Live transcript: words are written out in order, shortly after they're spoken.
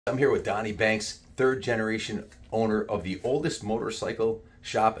I'm here with Donny Banks, third generation owner of the oldest motorcycle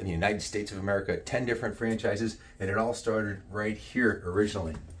shop in the United States of America, 10 different franchises, and it all started right here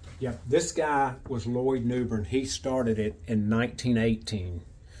originally. Yeah, this guy was Lloyd Newbern. He started it in 1918.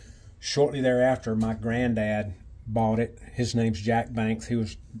 Shortly thereafter, my granddad bought it. His name's Jack Banks. He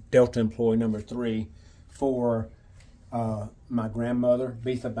was Delta employee number 3 for my grandmother,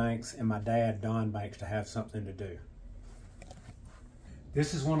 Betha Banks, and my dad, Don Banks, to have something to do.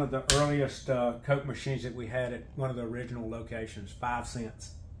 This is one of the earliest Coke machines that we had at one of the original locations, 5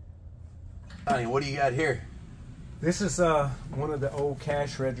 cents. Donny, what do you got here? This is one of the old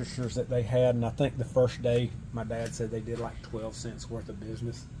cash registers that they had, and I think the first day my dad said they did like 12 cents worth of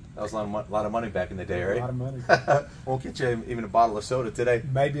business. That was a lot of money back in the day, right? A lot of money. Won't get you even a bottle of soda today.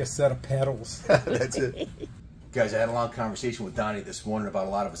 Maybe a set of pedals. That's it. Guys, I had a long conversation with Donny this morning about a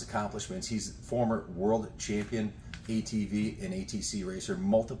lot of his accomplishments. He's former world champion ATV and ATC racer,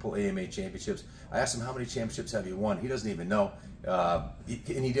 multiple AMA championships. I asked him, how many championships have you won? He doesn't even know.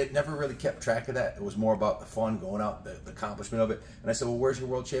 Never really kept track of that. It was more about the fun, going out, the accomplishment of it. And I said, well, where's your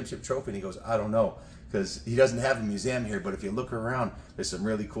world championship trophy? And he goes, I don't know, because he doesn't have a museum here. But if you look around, there's some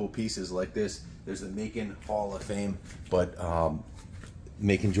really cool pieces like this. There's the Macon Hall of Fame, but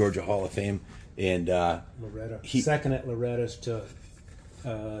Macon, Georgia Hall of Fame. And Loretta. Second at Loretta's to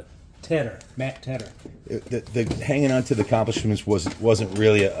Matt Tedder. The hanging on to the accomplishments wasn't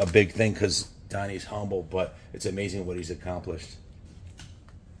really a big thing because Donny's humble, but it's amazing what he's accomplished.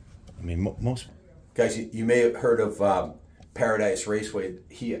 I mean, most guys, you may have heard of Paradise Raceway.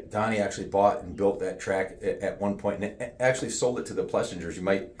 Donny actually bought and built that track at one point, and actually sold it to the Plessingers.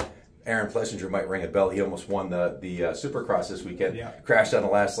 Aaron Plessinger might ring a bell. He almost won the Supercross this weekend. Yeah. Crashed on the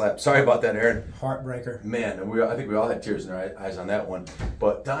last lap. Sorry about that, Aaron. Heartbreaker. Man, I think we all had tears in our eyes on that one.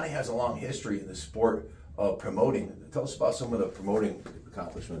 But Donny has a long history in the sport of promoting. Tell us about some of the promoting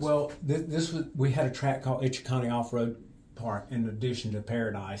accomplishments. Well, we had a track called Itchicony Off-Road Park in addition to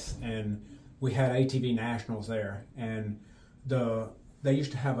Paradise, and we had ATV Nationals there. And they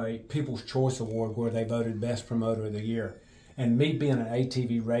used to have a People's Choice Award where they voted Best Promoter of the Year. And me being an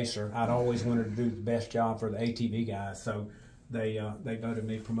ATV racer, I'd always wanted to do the best job for the ATV guys, so they voted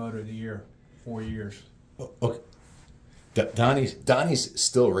me Promoter of the Year 4 years. Okay. Donny's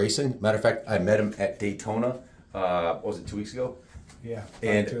still racing. Matter of fact, I met him at Daytona. What was it, 2 weeks ago? Yeah.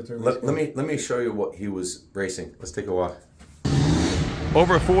 And 2 or 3 weeks ago. let me show you what he was racing. Let's take a walk.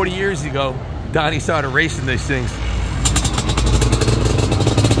 Over 40 years ago, Donny started racing these things,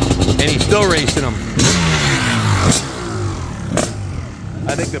 and he's still racing them.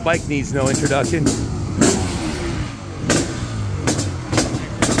 I think the bike needs no introduction.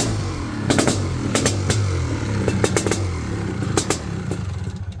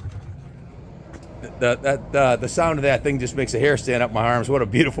 The sound of that thing just makes a hair stand up my arms. What a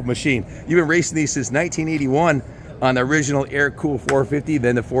beautiful machine. You've been racing these since 1981 on the original air-cooled 450,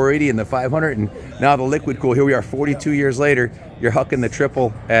 then the 480 and the 500, and now the liquid-cool. Here we are 42 years later. You're hucking the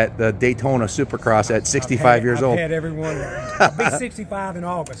triple at the Daytona Supercross at 65 years old. I've had everyone. I'll be 65 in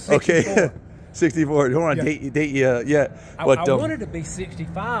August. 64. Okay, 64. Don't want to date you yet. I wanted to be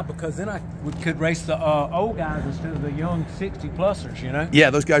 65 because then I could race the old guys instead of the young 60-plussers, you know?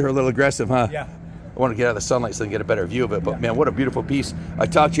 Yeah, those guys are a little aggressive, huh? Yeah. I want to get out of the sunlight so I can get a better view of it. But man, what a beautiful piece. I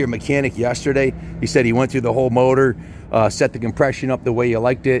talked to your mechanic yesterday. He said he went through the whole motor, set the compression up the way you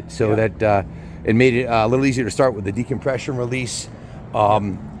liked it, so that it made it a little easier to start with the decompression release.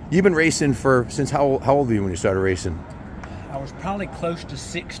 You've been racing since how old were you when you started racing? I was probably close to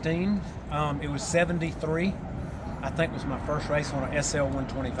 16. It was 73. I think was my first race on an SL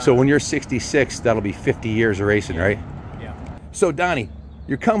 125. So when you're 66, that'll be 50 years of racing, right? Yeah. So Donny,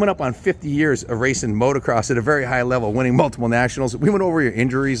 you're coming up on 50 years of racing motocross at a very high level, winning multiple nationals. We went over your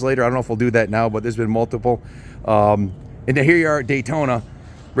injuries later. I don't know if we'll do that now, but there's been multiple. And then here you are at Daytona.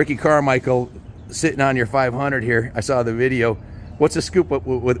 Ricky Carmichael sitting on your 500 here. I saw the video. What's the scoop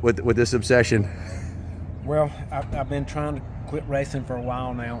with this obsession? Well, I've been trying to quit racing for a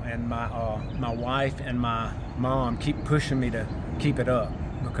while now, and my wife and my mom keep pushing me to keep it up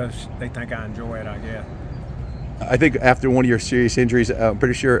because they think I enjoy it, I guess. I think after one of your serious injuries, I'm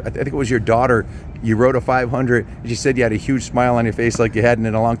pretty sure, I think it was your daughter, you rode a 500, and she said you had a huge smile on your face like you hadn't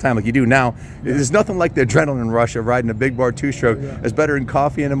in a long time, like you do now. Yeah. There's nothing like the adrenaline rush of riding a big bore two-stroke. Yeah. It's better than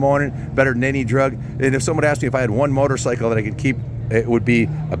coffee in the morning, better than any drug. And if someone asked me if I had one motorcycle that I could keep, it would be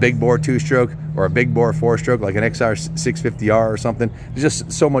a big bore two-stroke or a big bore four-stroke like an XR 650R or something. It's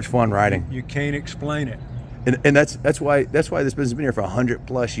just so much fun riding. You can't explain it. And that's why this business has been here for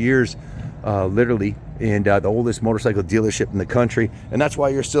 100+ years. Literally, and the oldest motorcycle dealership in the country, and that's why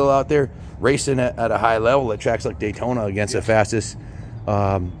you're still out there racing at a high level at tracks like Daytona against the fastest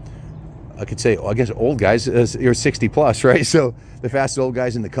I could say, I guess old guys, you're 60 plus, right? So the fastest old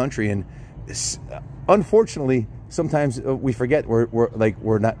guys in the country. And unfortunately, sometimes we forget we're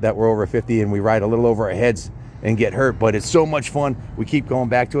over 50 and we ride a little over our heads and get hurt, but it's so much fun. We keep going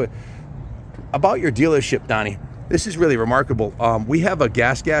back to it. About your dealership, Donnie, this is really remarkable. We have a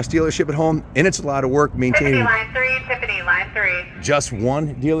gas dealership at home, and it's a lot of work maintaining. Tiffany, line 3. Just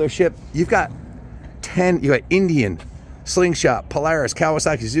one dealership. You've got 10, you got Indian, Slingshot, Polaris,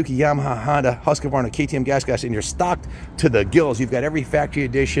 Kawasaki, Suzuki, Yamaha, Honda, Husqvarna, KTM gas, and you're stocked to the gills. You've got every factory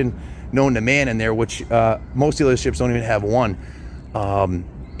edition known to man in there, which most dealerships don't even have one.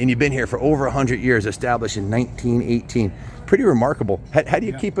 And you've been here for over 100 years, established in 1918. Pretty remarkable. How do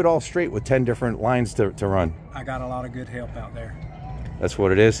you keep it all straight with 10 different lines to run? I got a lot of good help out there. That's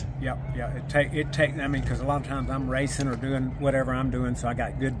what it is? Yep. I mean, because a lot of times I'm racing or doing whatever I'm doing, so I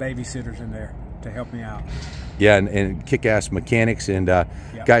got good babysitters in there to help me out. Yeah, and kick-ass mechanics and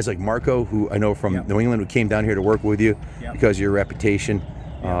guys like Marco, who I know from New England, who came down here to work with you because of your reputation.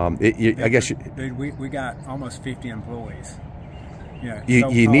 I guess dude, we got almost 50 employees. Yeah,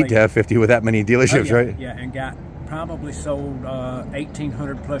 you need to have 50 with that many dealerships, right? Yeah, and got probably sold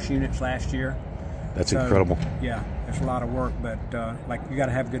 1,800 plus units last year. That's incredible. Yeah, it's a lot of work, but like you got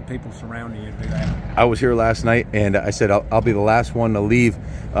to have good people surrounding you to do that. I was here last night, and I said I'll be the last one to leave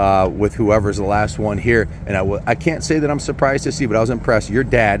with whoever's the last one here. And I can't say that I'm surprised to see, but I was impressed. Your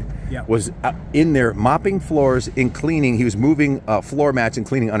dad was in there mopping floors and cleaning. He was moving floor mats and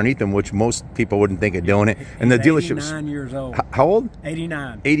cleaning underneath them, which most people wouldn't think of doing it. And the dealership's 89 years old. How old?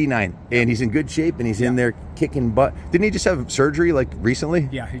 89. 89, and he's in good shape, and he's in there kicking butt. Didn't he just have surgery like recently?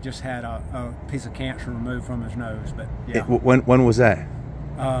 Yeah, he just had a piece of cancer removed from his nose. But when was that?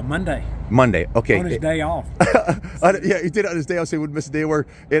 Monday. Monday. Okay. On his day off. Yeah, he did it on his day off, so he wouldn't miss a day of work.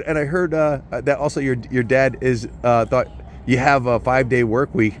 And I heard that also your dad is thought you have a 5-day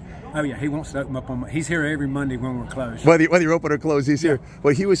work week. Oh yeah, he wants to open up on. He's here every Monday when we're closed. Whether you're open or closed, he's here.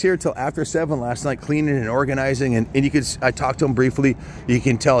 Well, he was here till after 7 last night, cleaning and organizing, and you could. I talked to him briefly. You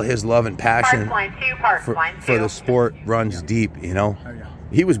can tell his love and passion for the sport runs deep. You know. Oh yeah.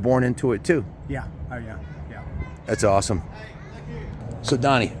 He was born into it too. Yeah. Oh yeah. Yeah. That's awesome. So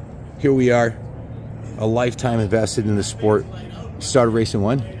Donnie, here we are, a lifetime invested in the sport. You started racing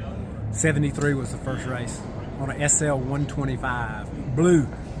when? 73 was the first race on an SL 125 blue.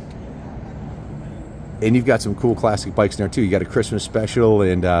 And you've got some cool classic bikes in there too. You got a Christmas special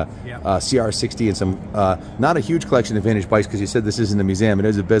and CR60 and some not a huge collection of vintage bikes, because you said this isn't a museum, it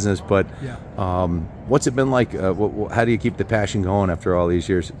is a business. But what's it been like? How do you keep the passion going after all these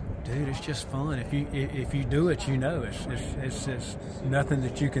years? Dude, it's just fun. If you do it, you know, it's nothing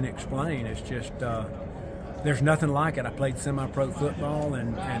that you can explain. It's just there's nothing like it. I played semi-pro football,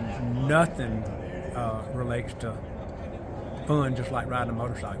 and nothing relates to fun just like riding a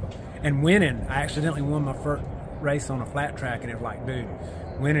motorcycle. And winning, I accidentally won my first race on a flat track, and it was like, dude,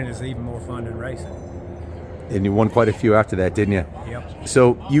 winning is even more fun than racing. And you won quite a few after that, didn't you? Yep.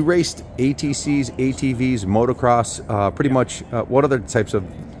 So you raced ATCs, ATVs, motocross, pretty much. What other types of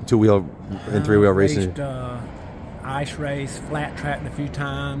two-wheel and three-wheel racing? Ice race, flat tracked a few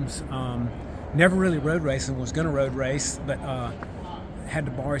times. Never really road racing. Was going to road race, but had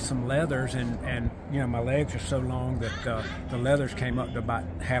to borrow some leathers, and you know, my legs are so long that the leathers came up to about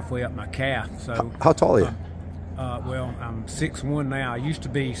halfway up my calf. So how tall are you? Well, I'm 6'1" now. I used to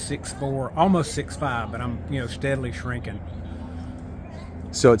be 6'4", almost 6'5", but I'm steadily shrinking.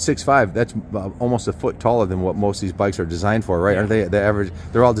 So at 6'5", that's almost a foot taller than what most of these bikes are designed for, right? Aren't they? The average,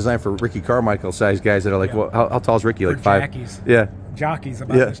 they're all designed for Ricky Carmichael size guys that are like, what, how tall is Ricky? Like 5? Jockeys. Yeah. Jockeys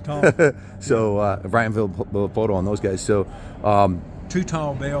about this tall. So Brian Villapoto on those guys. So Too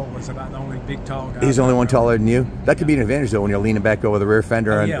Tall Bill was about the only big tall guy. He's the only one taller than you. That could be an advantage though when you're leaning back over the rear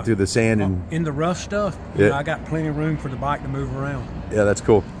fender through the sand and in the rough stuff. You know, I got plenty of room for the bike to move around. Yeah, that's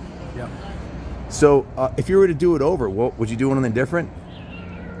cool. Yeah. So if you were to do it over, what would you do? Anything different?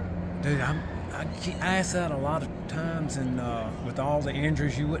 Dude, I ask that a lot of times, and with all the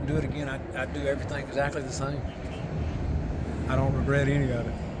injuries, you wouldn't do it again. I'd do everything exactly the same. I don't regret any of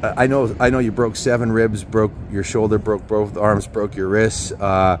it. I know you broke 7 ribs, broke your shoulder, broke both arms, broke your wrists,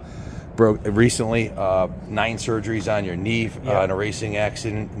 broke recently 9 surgeries on your knee in a racing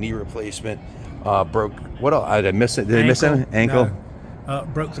accident, knee replacement, broke, what else? Did I miss it? Did I miss anything? Ankle? No.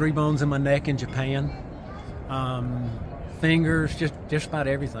 Broke 3 bones in my neck in Japan. Fingers, just about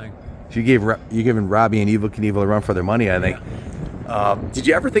everything. So you're giving Robbie and Evel Knievel a run for their money, I think. Did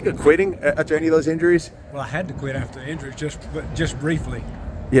you ever think of quitting after any of those injuries? Well, I had to quit after the injuries, just briefly.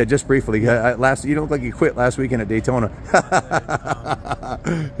 Yeah, just briefly. You don't look like you quit last weekend at Daytona. I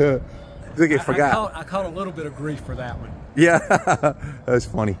think you forgot. I caught a little bit of grief for that one. Yeah, that's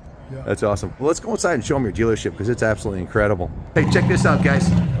funny. Yeah. That's awesome. Well, let's go inside and show them your dealership because it's absolutely incredible. Hey, check this out, guys.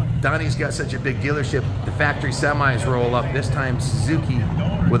 Donnie's got such a big dealership. The factory semis roll up. This time Suzuki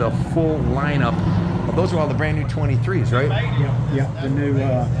with a full lineup. Well, those are all the brand new 23s, right? Yeah. The new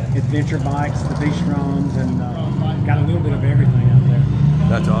adventure bikes, the V-Stroms, and got a little bit of everything out there.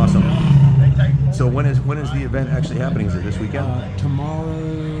 That's awesome. So when is the event actually happening? Is it this weekend? Tomorrow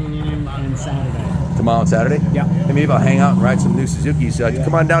and Saturday. Tomorrow and Saturday? Yeah. Hey, maybe I'll hang out and ride some new Suzukis.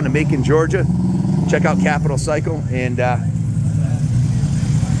 Come on down to Macon, Georgia. Check out Kaplan Cycle and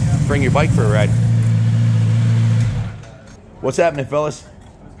bring your bike for a ride. What's happening, fellas?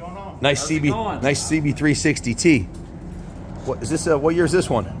 What's going on? Nice CB360T. What is this? What year is this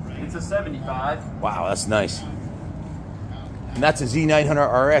one? It's a 75. Wow, that's nice. And that's a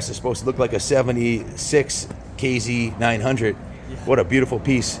Z900 RS. It's supposed to look like a 76 KZ900. What a beautiful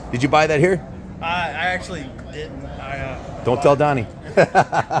piece. Did you buy that here? I actually didn't. Don't tell Donnie.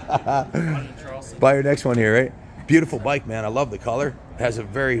 Buy your next one here, right? Beautiful bike, man. I love the color. It has a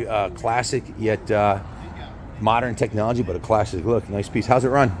very classic yet modern technology, but a classic look. Nice piece. How's it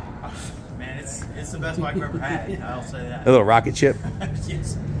run? Man, it's the best bike I've ever had. I'll say that. A little rocket ship?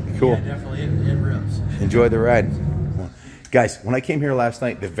 Yes. Cool. Yeah, definitely. It rips. Enjoy the ride. Guys, when I came here last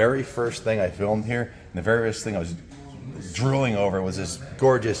night, the very first thing I filmed here, and the very first thing I was drooling over was this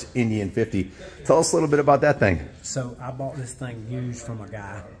gorgeous Indian 50. Tell us a little bit about that thing. So I bought this thing used from a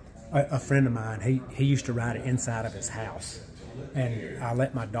guy, a friend of mine. He used to ride it inside of his house. And I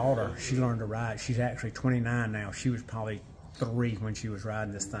let my daughter, she learned to ride. She's actually 29 now. She was probably 3 when she was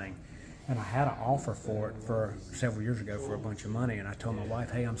riding this thing. And I had an offer for it for several years ago for a bunch of money. And I told my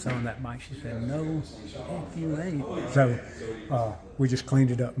wife, hey, I'm selling that bike. She said, no, heck you ain't. So we just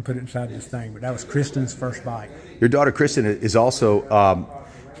cleaned it up and put it inside this thing. But that was Kristen's first bike. Your daughter, Kristen, is also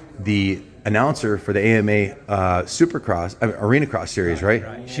the announcer for the AMA Arena Cross series, right?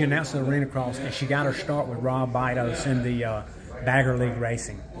 Right. She announced the Arena Cross, and she got her start with Rob Bidos in the Bagger League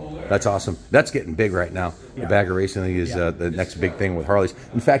Racing. That's awesome. That's getting big right now. Yeah. The Bagger Racing League is the next big thing with Harleys.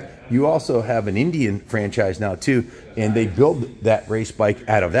 In fact, you also have an Indian franchise now too, and they build that race bike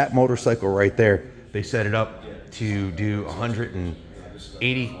out of that motorcycle right there. They set it up to do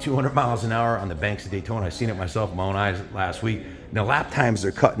 180, 200 miles an hour on the banks of Daytona. I've seen it myself with my own eyes last week. Now lap times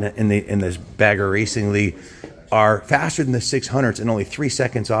they're cutting it in this Bagger Racing League are faster than the 600s and only 3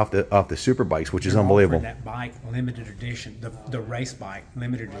 seconds off the super bikes, which is unbelievable. That bike limited edition, the race bike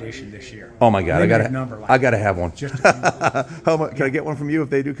limited edition this year. Oh my God, I gotta have one. Just how much can I get one from you if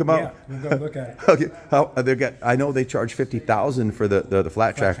they do come out? Yeah, we'll go look at it. Okay, I know they charge $50,000 for the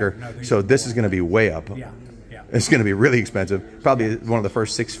flat tracker, so this is going to be way up. Yeah. It's going to be really expensive. Probably one of the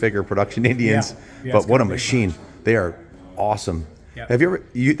first 6-figure production Indians. Yeah, but what a machine! They are awesome. Yeah. Have you ever?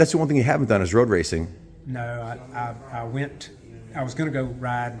 That's the one thing you haven't done is road racing. No, I was going to go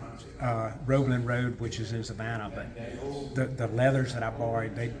ride Roebling Road, which is in Savannah, but the leathers that I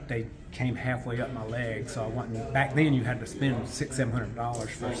borrowed, they came halfway up my leg, so I wasn't. Back then, you had to spend $600-700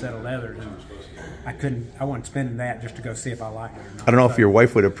 for a set of leathers, and I wasn't spending that just to go see if I liked it or not. I don't know if your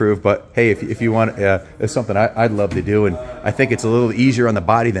wife would approve, but hey, if you want, it's something I'd love to do, and I think it's a little easier on the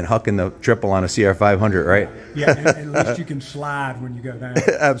body than hucking the triple on a CR500, right? Yeah, and at least you can slide when you go down.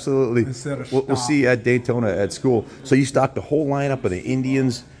 Absolutely. Instead of we'll see you at Daytona at school. So you stock the whole lineup of the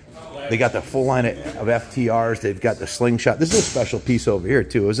Indians. They got the full line of FTRs. They've got the slingshot. This is a special piece over here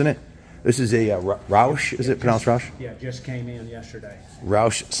too, isn't it? This is a Roush. Is it pronounced Roush? Yeah, just came in yesterday.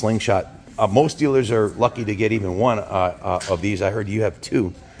 Roush slingshot. Most dealers are lucky to get even one of these. I heard you have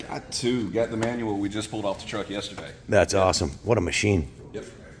 2. Got 2. Got the manual. We just pulled off the truck yesterday. That's awesome. What a machine. Yep.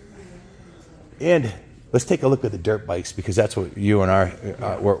 And let's take a look at the dirt bikes because that's what you and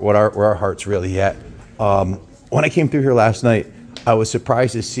where our heart's really at. When I came through here last night, I was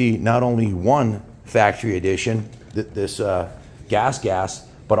surprised to see not only one factory edition, this gas,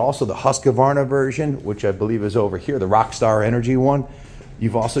 but also the Husqvarna version, which I believe is over here, the Rockstar Energy one.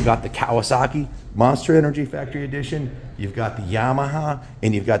 You've also got the Kawasaki Monster Energy Factory Edition. You've got the Yamaha,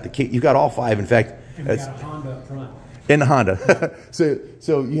 and you've got all 5. In fact, and we got a Honda up front. In the Honda. so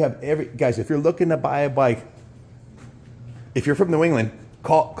you have guys. If you're looking to buy a bike, if you're from New England,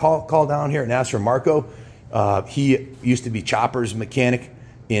 call down here and ask for Marco. He used to be Chopper's mechanic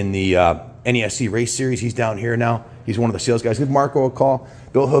in the NESC race series. He's down here now. He's one of the sales guys. Give Marco a call.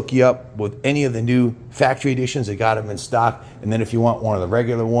 They'll hook you up with any of the new factory editions. They got them in stock. And then if you want one of the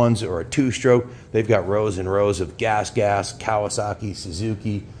regular ones or a 2-stroke, they've got rows and rows of gas, Kawasaki,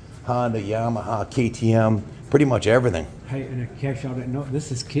 Suzuki, Honda, Yamaha, KTM, pretty much everything. Hey, and in case y'all didn't know,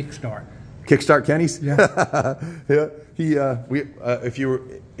 this is Kickstart. Kickstart Kenny's? Yeah. Yeah.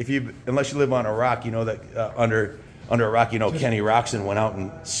 Unless you live on a rock, you know that under under a rock. You know, Kenny Roxon went out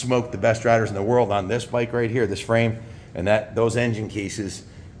and smoked the best riders in the world on this bike right here, this frame, and those engine cases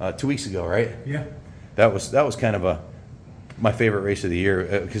 2 weeks ago, right? Yeah. That was kind of my favorite race of the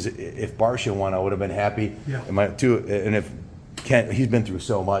year, because if Barsha won, I would have been happy. Yeah. And if Ken, he's been through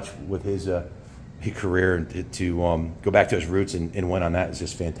so much with his career, and to go back to his roots and win on that is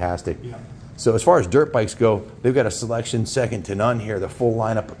just fantastic. Yeah. So as far as dirt bikes go, they've got a selection second to none here. The full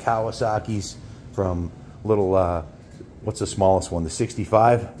lineup of Kawasaki's from little, what's the smallest one? The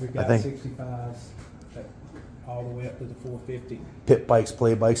 65, We've got I think. 65s all the way up to the 450. Pit bikes,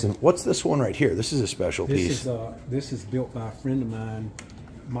 play bikes, and what's this one right here? This is a special piece. This is built by a friend of mine,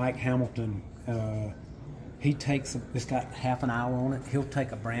 Mike Hamilton. It's got half an hour on it. He'll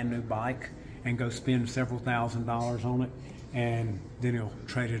take a brand new bike and go spend several $1,000s on it, and then he'll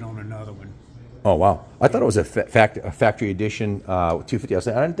trade it on another one. Oh, wow. I thought it was a factory edition 250. I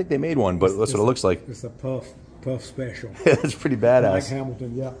didn't think they made one, but that's what it looks like. It's a puff special. It's pretty badass. Mike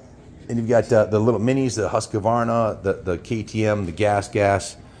Hamilton, yeah. And you've got the little minis, the Husqvarna, the KTM, the Gas,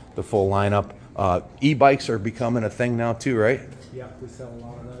 the full lineup. E-bikes are becoming a thing now too, right? Yeah, we sell a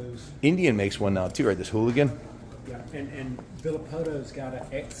lot of those. Indian makes one now too, right? This Hooligan. Yeah, and Villapoto's got an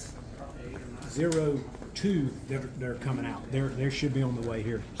X02. They're coming out. They should be on the way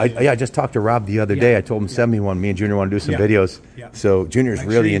here. I just talked to Rob the other day. I told him send me one. Me and Junior want to do some videos. Yeah. So Junior's Make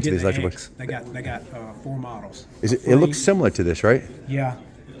really sure you into get these the electric X. bikes. They got 4 models. It looks similar to this, right? Yeah,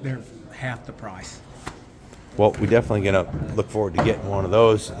 they're half the price. Well, we're definitely going to look forward to getting one of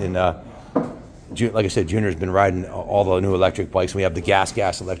those. And like I said, Junior's been riding all the new electric bikes. We have the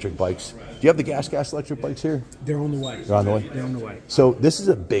gas electric bikes. Do you have the gas electric bikes here? They're on the way. They're on the way? They're on the way. So this is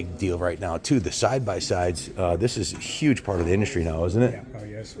a big deal right now, too. The side-by-sides, this is a huge part of the industry now, isn't it? Yeah, oh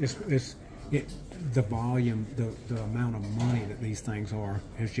yes. The volume, the amount of money that these things are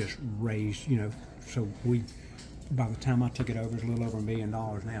has just raised, so by the time I took it over, it's a little over $1 million.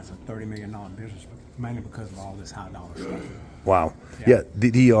 Now it's a $30 million business, mainly because of all this high dollar stuff. Wow. Yeah.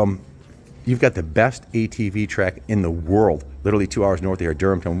 You've got the best ATV track in the world, literally 2 hours north of here,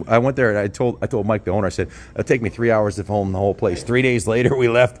 Durham. I went there and I told Mike, the owner, I said, it'll take me 3 hours to film the whole place. 3 days later, we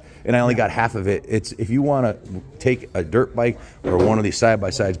left, and I only got half of it. It's if you want to take a dirt bike or one of these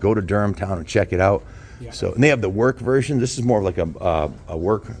side-by-sides, go to Durham town and check it out. Yeah. So, and they have the work version. This is more of like a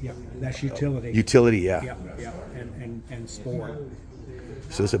work. Yeah, that's utility. Utility, yeah. Yeah, and sport.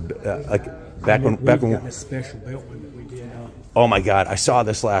 So it's like back when. Got this special built one that we did. Oh my God! I saw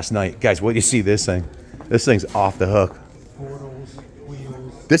this last night, guys. What do you see? This thing? This thing's off the hook. Portals,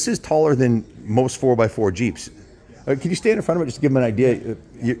 wheels. This is taller than most 4x4 Jeeps. Can you stand in front of it just to give them an idea?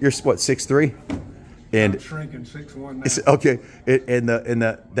 You're what, 6'3"? And I'm shrinking 6'1" now. Okay,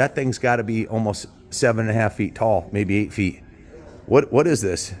 that thing's got to be almost 7.5 feet tall, maybe 8 feet. What is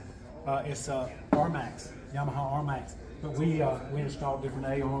this? It's R-Max, Yamaha R-Max. But we installed different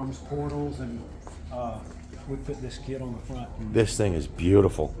A-arms, portals, and we put this kit on the front. This thing is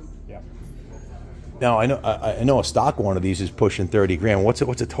beautiful. Yeah. Now I know a stock one of these is pushing 30 grand. What's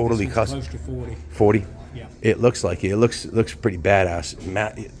a totally custom? Close to 40. 40. Yeah. It looks like it. It looks pretty badass.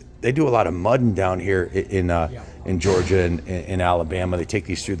 Matt, they do a lot of mudding down here in Georgia and in Alabama. They take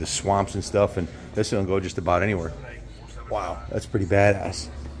these through the swamps and stuff, and this one will go just about anywhere. Wow, that's pretty badass.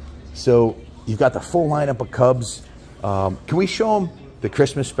 So you've got the full lineup of Cubs. Can we show them the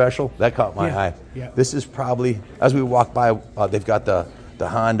Christmas special? That caught my eye. Yeah. This is probably, as we walk by, they've got the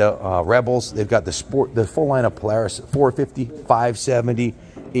Honda Rebels. They've got the full lineup Polaris 450, 570,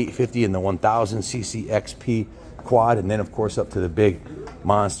 850, and the 1000cc XP quad, and then of course up to the big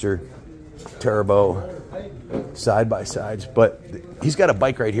monster turbo side-by-sides. But he's got a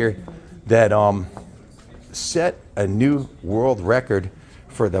bike right here that set a new world record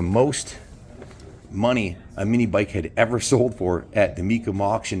for the most money a mini bike had ever sold for at the Mecum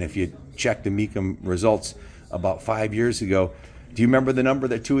auction. If you check the Mecum results about 5 years ago, do you remember the number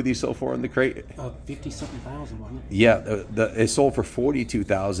that 2 of these sold for in the crate? 50-something thousand, wasn't it? Yeah, it sold for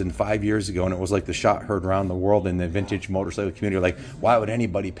 $42,000 5 years ago, and it was like the shot heard around the world in the vintage motorcycle community. Like, why would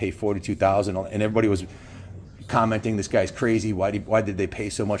anybody pay $42,000? And everybody was commenting, "This guy's crazy. Why did they pay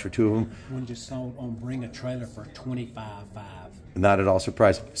so much for 2 of them?" One just sold on Bring a Trailer for $25,500. Not at all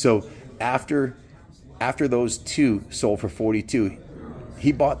surprised. So after those 2 sold for $42,000,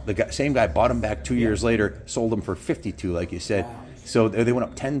 he bought same guy bought them back 2 years later, sold them for $52,000, like you said. Wow. So they went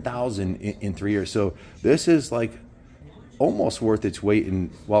up $10,000 in 3 years. So this is like almost worth its weight in,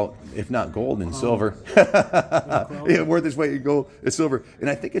 well, if not gold, in silver. Yeah, worth its weight in gold and silver. And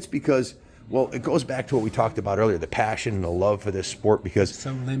I think it's because Well, it goes back to what we talked about earlier, the passion and the love for this sport, because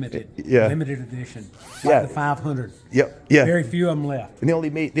So limited. Yeah. Limited edition. Like Yeah. the 500. Yep, yeah. Very few of them left. And they only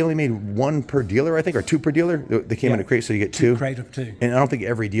made one per dealer, I think, or two per dealer. They came in a crate, so you get two. Crate of two. And I don't think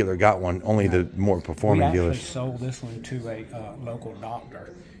every dealer got one. Only the more We performing actually dealers. sold this one to a local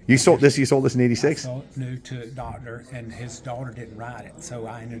doctor. You sold this in '86. Sold new to a doctor, and his daughter didn't ride it, so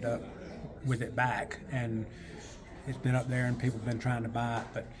I ended up with it back, and it's been up there, and people have been trying to buy it,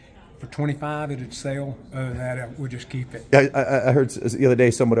 but for $25 it'd sell. Other than that, we'll just keep it. I heard the other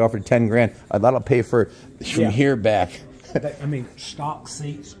day somebody offered $10,000. That'll pay for from here back. I mean, stock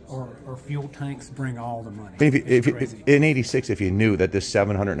seats or fuel tanks bring all the money. If in '86, if you knew that this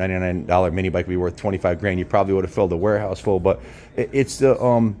 $799 mini bike would be worth $25,000, you probably would have filled the warehouse full. But it's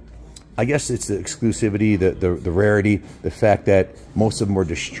the I guess it's the exclusivity, the rarity, the fact that most of them were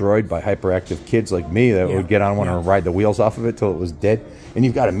destroyed by hyperactive kids like me that would get on one and ride the wheels off of it till it was dead. And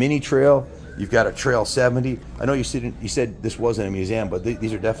you've got a mini trail, you've got a Trail 70. I know you said this wasn't a museum, but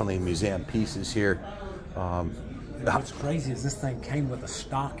these are definitely museum pieces here. What's crazy is this thing came with a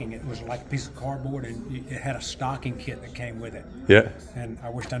stocking. It was like a piece of cardboard, and it had a stocking kit that came with it. Yeah. And I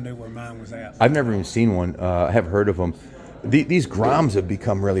wished I knew where mine was at. I've never even seen one. I have heard of them. These Groms have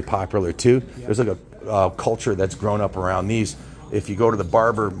become really popular too. Yeah. There's like a culture that's grown up around these. If you go to the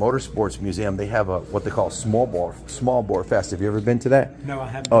Barber Motorsports Museum, they have what they call small bore fest. Have you ever been to that? No, I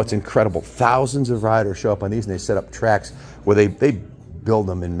haven't. Oh, it's incredible. Thousands of riders show up on these, and they set up tracks where they build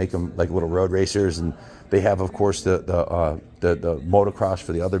them and make them like little road racers. And they have, of course, the motocross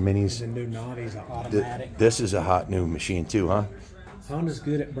for the other minis. The new Naughty's an automatic. This is a hot new machine too, huh? Honda's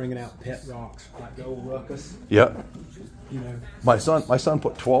good at bringing out pet rocks, like the old Ruckus. Yep. You know. My son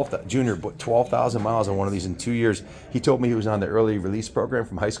put 12,000 miles on one of these in 2 years. He told me he was on the early release program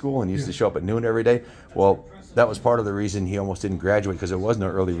from high school and used to show up at noon every day. Well, that was part of the reason he almost didn't graduate, because there was no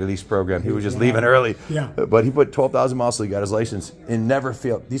early release program. He was just leaving early. Yeah. But he put 12,000 miles till he got his license and never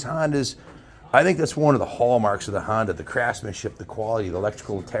failed. These Hondas, I think that's one of the hallmarks of the Honda, the craftsmanship, the quality, the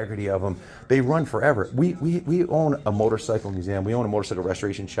electrical integrity of them. They run forever. We own a motorcycle museum. We own a motorcycle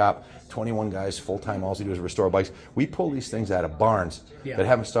restoration shop. 21 guys full-time. All we do is restore bikes. We pull these things out of barns that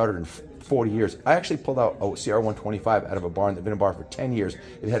haven't started in 40 years. I actually pulled out a CR125 out of a barn that had been in a barn for 10 years.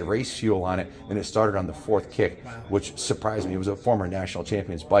 It had race fuel on it, and it started on the fourth kick, which surprised me. It was a former national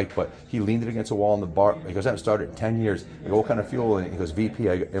champion's bike, but he leaned it against a wall in the bar. He goes, I haven't started in 10 years. I go, what kind of fuel? And he goes, VP.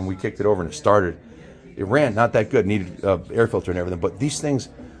 And we kicked it over, and it started. It ran not that good, needed air filter and everything, but these things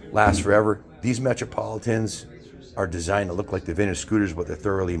last forever. These Metropolitans are designed to look like the vintage scooters, but they're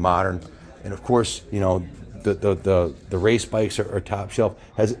thoroughly modern. And of course, you know, the race bikes are top shelf.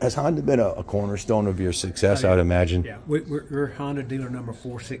 Has Honda been a cornerstone of your success, I would imagine? Yeah, we're Honda dealer number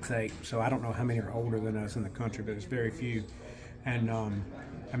 468, so I don't know how many are older than us in the country, but it's very few. And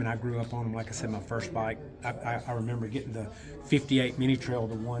I mean, I grew up on them. Like I said, my first bike, I remember getting the 58 Mini Trail,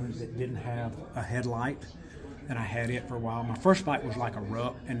 the one that didn't have a headlight, and I had it for a while. My first bike was like a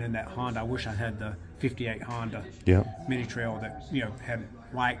Rupp, and then that Honda, I wish I had the 58 Honda Mini Trail that, you know, had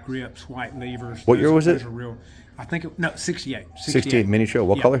white grips, white levers. What year was it? I think, 68. 68 Mini Trail.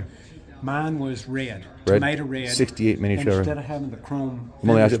 What color? Mine was red, tomato red. 68 Mini Trail. Instead of having the chrome.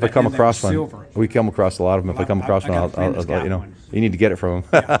 If I come across one, silver. we come across a lot of them. If I come across one, I'll let you know. You need to get it from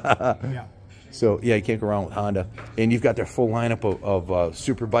them. Yeah. So yeah, you can't go wrong with Honda. And you've got their full lineup of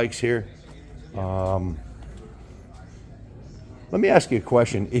super bikes here. Let me ask you a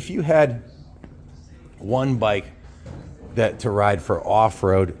question. If you had one bike to ride for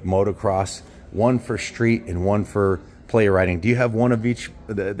off-road motocross, one for street and one for play riding, do you have one of each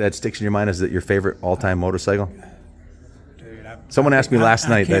that sticks in your mind as your favorite all-time motorcycle? Dude, someone asked me last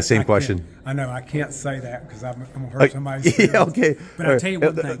night that same question. I know, I can't say that because I'm going to hurt somebody's feelings. Yeah, okay. But I'll tell you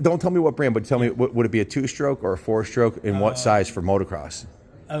one thing. Don't tell me what brand, but tell me, would it be a two-stroke or a four-stroke, and what size for motocross?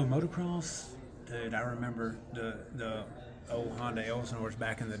 Oh, motocross? Dude, I remember the old Honda Elsinores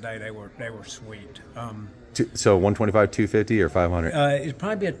back in the day. They were sweet. So 125, 250, or 500? It'd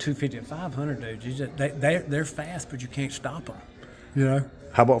probably be a 250, 500, dude. They're fast, but you can't stop them. You know.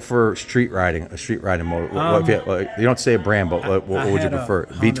 How about for street riding? A street riding motor. You don't say a brand, but what would you prefer?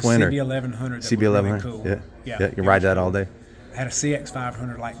 V-twin or CB1100? CB1100. Really cool. Yeah. You can ride that all day. I had a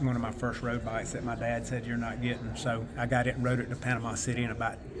CX500, like one of my first road bikes that my dad said you're not getting. So I got it and rode it to Panama City in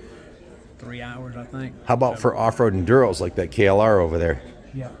about 3 hours, I think. How about for off-road enduros like that KLR over there?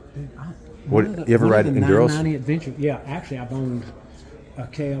 Yeah. Dude, you ever ride enduros? 990 Adventure. Yeah, actually, I've owned a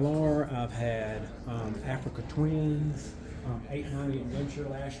KLR. I've had Africa Twins, 890 Adventure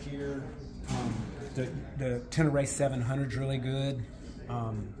last year. The Tenere 700 is really good.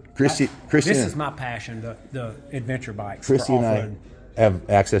 Christy, this is my passion, the adventure bikes. Christy and I, have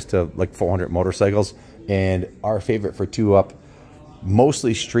access to like 400 motorcycles, and our favorite for two up,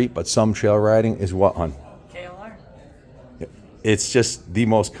 mostly street but some trail riding, is what, hon? KLR. It's just the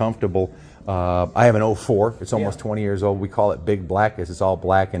most comfortable. I have an 04. It's almost 20 years old. We call it Big Black because it's all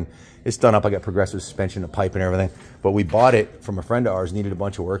black and it's done up. I got progressive suspension, a pipe and everything. But we bought it from a friend of ours, needed a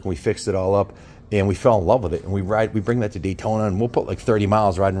bunch of work, and we fixed it all up. And we fell in love with it. And we bring that to Daytona, and we'll put like 30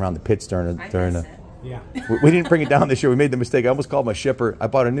 miles riding around the pits during the. Yeah. We didn't bring it down this year. We made the mistake. I almost called my shipper. I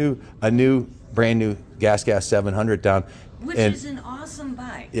bought a brand new gas 700 down. Which is an awesome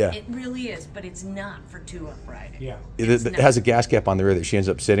bike. Yeah. It really is, but it's not for two-up riding. Yeah. It has a gas cap on the rear that she ends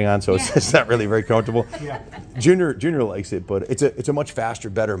up sitting on, so it's not really very comfortable. Yeah. Junior likes it, but it's a much faster,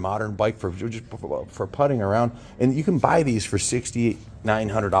 better, modern bike for putting around. And you can buy these for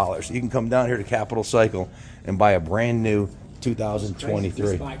 $6,900. You can come down here to Kaplan Cycle and buy a brand new 2023.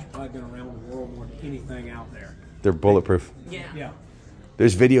 This bike's probably been around the world more than anything out there. They're bulletproof. Yeah. Yeah.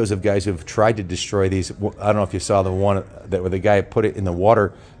 There's videos of guys who've tried to destroy these. I don't know if you saw the one where the guy put it in the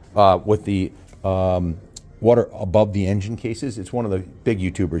water with the water above the engine cases. It's one of the big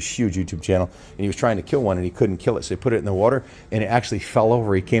YouTubers, huge YouTube channel, and he was trying to kill one and he couldn't kill it, so he put it in the water and it actually fell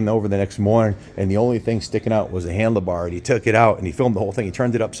over. He came over the next morning and the only thing sticking out was a handlebar, and he took it out and he filmed the whole thing. He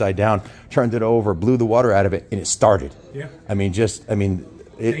turned it upside down, turned it over, blew the water out of it, and it started. Yeah.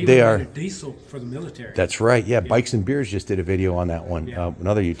 They are a diesel for the military. That's right. Yeah, Bikes and Beers just did a video on that one. Yeah.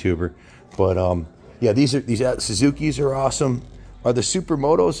 Another YouTuber. But yeah, these Suzukis are awesome. Are the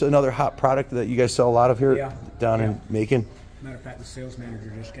Supermotos another hot product that you guys sell a lot of here down in Macon? Matter of fact, the sales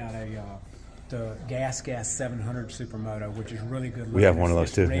manager just got the Gas 700 Supermoto, which is really good looking. We have one of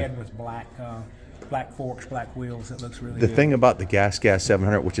those too. Red with black forks, black wheels. It looks really The good. thing about the Gas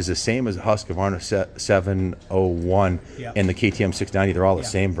 700, which is the same as the Husqvarna 701 and the KTM 690, they're all the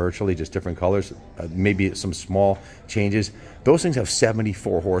same virtually, just different colors, maybe some small changes. Those things have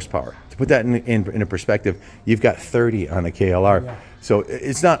 74 horsepower. To put that in a perspective, you've got 30 on a KLR. Yeah. So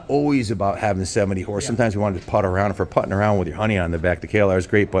it's not always about having 70 horse. Sometimes we want to putt around. If we're putting around with your honey on the back, the KLR is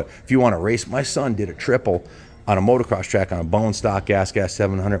great. But if you want to race, my son did a triple on a motocross track on a bone stock Gas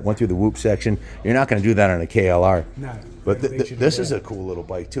 700, went through the whoop section. You're not going to do that on a KLR. No. But this is a cool little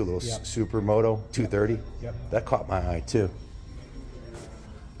bike too, little Supermoto 230. Yep. That caught my eye too.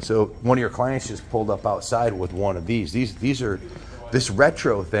 So one of your clients just pulled up outside with one of these. These are this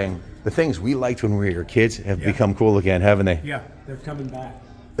retro thing. The things we liked when we were kids have become cool again, haven't they? Yeah, they're coming back.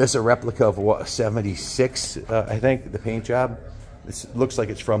 This is a replica of what, a 76, I think, the paint job. It looks like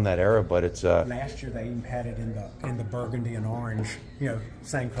it's from that era, but it's Last year they even had it in the burgundy and orange,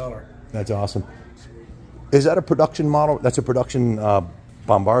 same color. That's awesome. Is that a production model? That's a production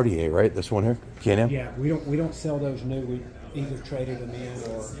Bombardier, right? This one here, K&M. Yeah, we don't sell those new. We either traded them in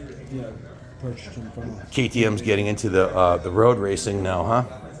or purchased them from. KTM's getting into the road racing now, huh?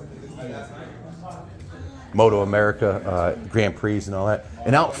 Moto America, Grand Prix, and all that.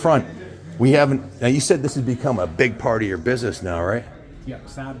 And out front, we haven't. Now you said this has become a big part of your business now, right? Yep,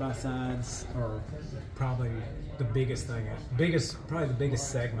 side by sides are probably the biggest thing. Probably the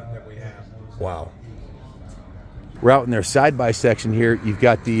biggest segment that we have. Wow. We're out in their side-by section here. You've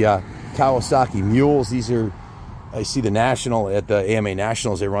got the Kawasaki Mules. These are, I see the National at the AMA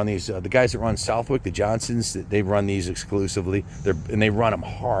Nationals. They run these. The guys that run Southwick, the Johnsons, they run these exclusively. And they run them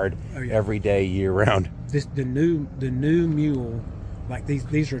hard every day, year round. The new Mule, like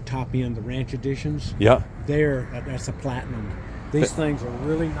these are top end, the Ranch editions. Yeah. That's a platinum. These things are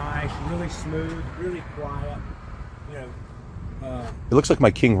really nice, really smooth, really quiet. It looks like my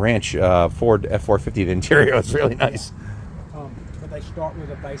King Ranch Ford F450. The interior is really nice. But they start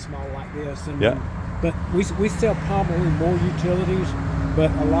with a base model like this. But we sell probably more utilities,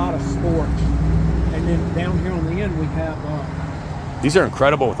 but a lot of sports. And then down here on the end we have... These are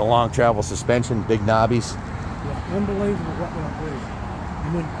incredible with the long travel suspension, big knobbies. Yeah, unbelievable what they'll do.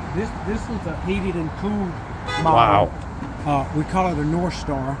 And then this one's a heated and cooled model. Wow. We call it a North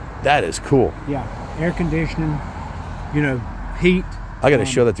Star. That is cool. Yeah, air conditioning, heat. I got to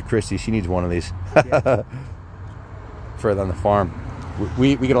show that to Christy. She needs one of these further on the farm.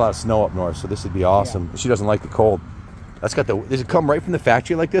 We get a lot of snow up north, so this would be awesome. Yeah. She doesn't like the cold. That's got does it come right from the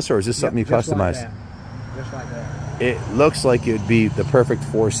factory like this, or is this something you customized? Just like that. It looks like it would be the perfect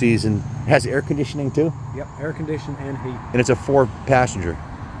four-season. It has air conditioning too? Yep, air conditioning and heat. And it's a 4-passenger.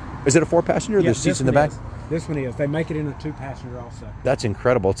 Is it a 4-passenger? Yep, There's seats in the back? This one is. They make it in a 2-passenger also. That's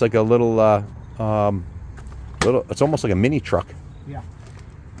incredible. It's like a little, it's almost like a mini truck. Yeah.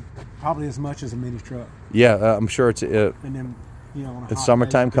 Probably as much as a mini truck. Yeah, I'm sure it's... and then, on a hot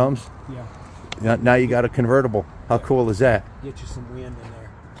summertime day, comes? Yeah. Now you got a convertible. How cool is that? Get you some wind in there.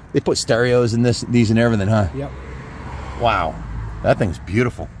 They put stereos in these and everything, huh? Yep. Wow. That thing's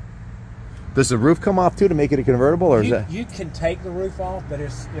beautiful. Does the roof come off too to make it a convertible, or is that? You can take the roof off, but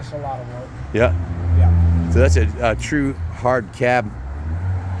it's a lot of work. Yeah. Yeah. So that's a true hard cab.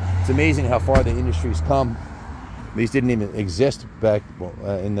 It's amazing how far the industry's come. These didn't even exist back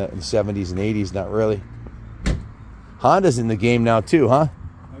in the 70s and 80s, not really. Honda's in the game now too, huh?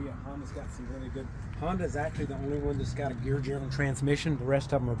 Oh yeah, Honda's got some really good. Honda's actually the only one that's got a gear-driven transmission. The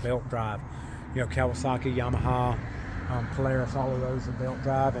rest of them are belt drive. You know, Kawasaki, Yamaha, Polaris, all of those are belt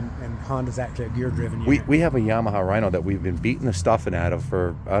drive, and Honda's actually a gear-driven unit. We have a Yamaha Rhino that we've been beating the stuffing out of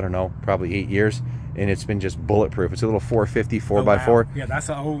for, I don't know, probably 8 years, and it's been just bulletproof. It's a little 450 4x4. Wow. Yeah, that's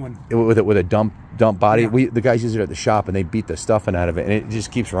an old one. With a dump body. Yeah. The guys use it at the shop, and they beat the stuffing out of it, and it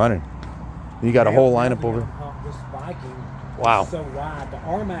just keeps running. You got a whole lineup over. This Viking. Wow. Is so wide. The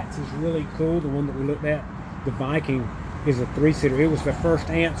R-Max is really cool. The one that we looked at, the Viking, is a 3-seater. It was the first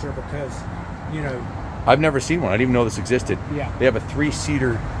answer because, you know. I've never seen one. I didn't even know this existed. Yeah. They have a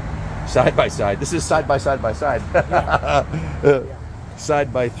 3-seater side by side. This is side by side by side. Yeah.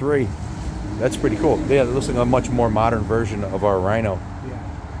 Side by 3. That's pretty cool. Yeah, it looks like a much more modern version of our Rhino.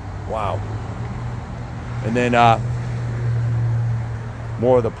 Yeah. Wow. And then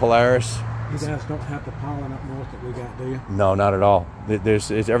more of the Polaris. You guys don't have the pollen up north that we got, do you? No, not at all.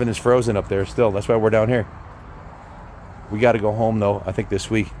 Everything's frozen up there still. That's why we're down here. We got to go home though. I think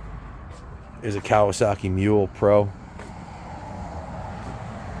this week. There's a Kawasaki Mule Pro.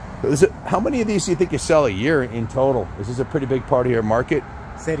 How many of these do you think you sell a year in total? Is this a pretty big part of your market?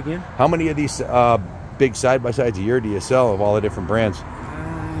 Say it again. How many of these big side-by-sides a year do you sell of all the different brands?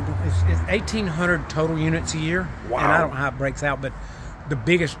 It's 1,800 total units a year. Wow. And I don't know how it breaks out, but the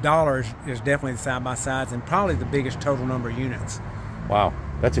biggest dollars is definitely the side-by-sides and probably the biggest total number of units. Wow,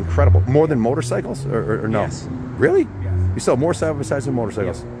 that's incredible. More than motorcycles or no? Yes. Really? Yes. You sell more side-by-sides than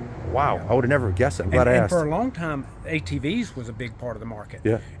motorcycles? Yes. Wow, I would have never guessed that. I'm glad I and asked. for a long time, ATVs was a big part of the market.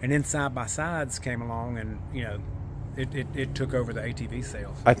 Yeah. And then side-by-sides came along and, you know, it took over the ATV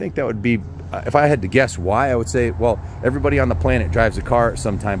sales. I think that would be, if I had to guess why, I would say, well, everybody on the planet drives a car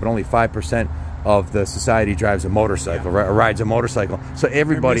sometime, but only 5% of the society drives a motorcycle, right, or rides a motorcycle. So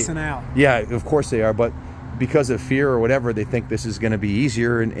everybody, they're missing out. Yeah, of course they are, but because of fear or whatever, they think this is going to be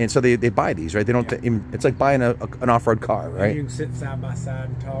easier, and so they buy these, right? They don't. It's like buying an off-road car, right? And you can sit side by side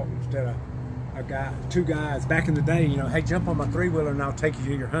and talk instead of two guys. Back in the day, you know, hey, jump on my 3-wheeler and I'll take you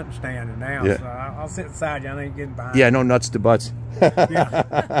to your hunting stand. And now, Yeah. so I'll sit beside you. I ain't getting behind. Yeah, no nuts to butts. Yeah.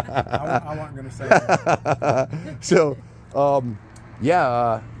 I wasn't going to say that. So,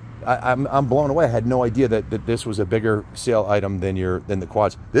 I'm blown away. I had no idea that this was a bigger sale item than the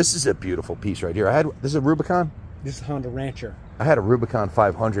quads. This is a beautiful piece right here. This is a Rubicon. This is Honda Rancher. I had a Rubicon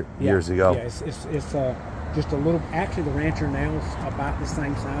 500 years ago. Yeah, it's just a little. Actually, the Rancher now is about the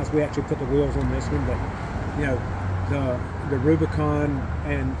same size. We actually put the wheels on this one, but you know, the Rubicon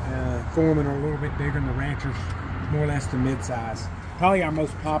and Foreman are a little bit bigger, and the Rancher's more or less the mid-size. Probably our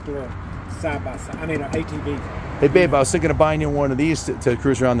most popular side-by-side. I mean, ATV. Hey, babe, I was thinking of buying you one of these to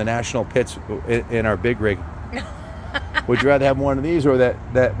cruise around the national pits in our big rig. Would you rather have one of these or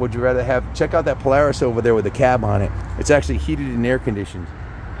that? Would you rather have? Check out that Polaris over there with the cab on it. It's actually heated and air conditioned.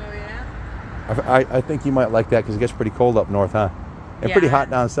 Oh, yeah? I think you might like that because it gets pretty cold up north, huh? And pretty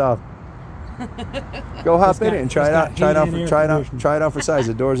hot down south. Go hop in it and try it out. Try it out for size.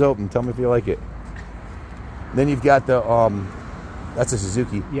 The door's open. Tell me if you like it. Then you've got the that's a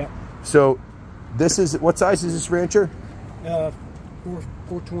Suzuki. Yep. So this is, what size is this Rancher?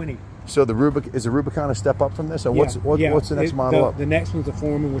 420. So the Rubicon a step up from this, or what's the next model up? The next one's a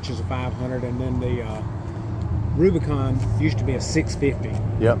Foreman, which is a 500, and then the Rubicon used to be a 650.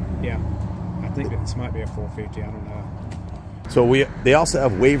 Yep. Yeah, I think this might be a 450. I don't know. So they also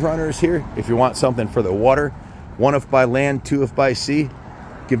have wave runners here if you want something for the water. 1 if by land, 2 if by sea.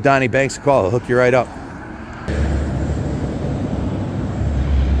 Give Donnie Banks a call. He'll hook you right up.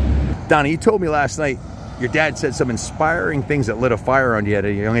 Donnie, you told me last night your dad said some inspiring things that lit a fire on you at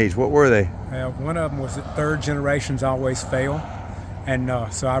a young age. What were they? One of them was that third generations always fail, and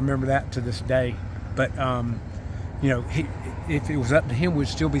so I remember that to this day. But you know, if it was up to him, we'd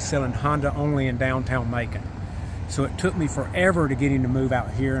still be selling Honda only in downtown Macon. So it took me forever to get him to move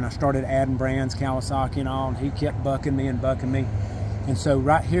out here, and I started adding brands, Kawasaki and all, and he kept bucking me. And so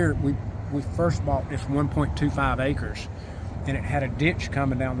right here, we first bought this 1.25 acres, and it had a ditch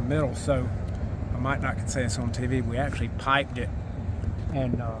coming down the middle. So I might not say this on TV. We actually piped it,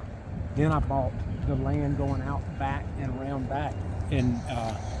 and then I bought the land going out back and around back, and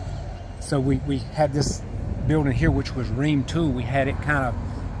so we had this building here, which was Ream 2. We had it kind of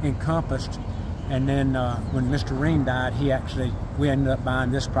encompassed, and then when Mr. Ream died, we ended up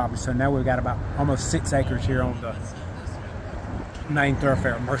buying this property. So now we've got about almost 6 acres here on main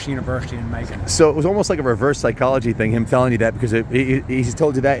thoroughfare at Mercer University in Macon. So it was almost like a reverse psychology thing, him telling you that, because he's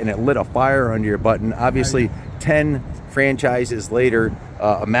told you that and it lit a fire under your button. Obviously, 10 franchises later,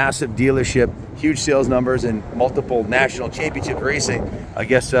 a massive dealership, huge sales numbers, and multiple national championship racing. I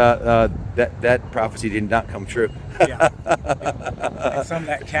guess that prophecy did not come true. Yeah. And some of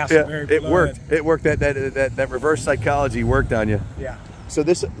that Castleberry blood. It worked. It worked. That reverse psychology worked on you. Yeah. So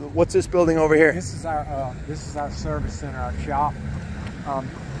what's this building over here? This is our service center, our shop.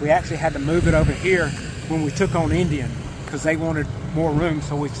 We actually had to move it over here when we took on Indian because they wanted more room,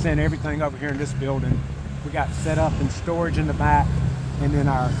 so we sent everything over here in this building. We got set up in storage in the back, and then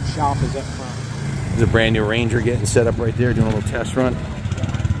our shop is up front. There's a brand new Ranger getting set up right there, doing a little test run.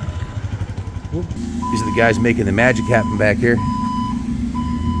 These are the guys making the magic happen back here.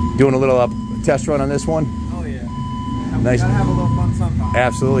 Doing a little test run on this one. Oh yeah. Nice. Gotta have a little fun sometimes.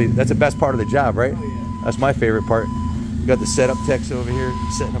 Absolutely. That's the best part of the job, right? Oh yeah. That's my favorite part. We got the setup techs over here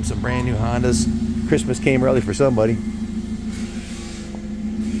setting up some brand new Hondas. Christmas came early for somebody.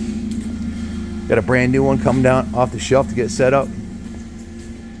 Got a brand new one coming down off the shelf to get set up.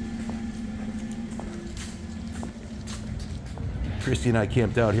 Christy and I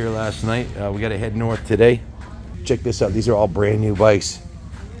camped out here last night. We got to head north today. Check this out. These are all brand new bikes,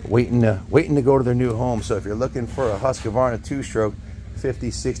 waiting to go to their new home. So if you're looking for a Husqvarna two-stroke,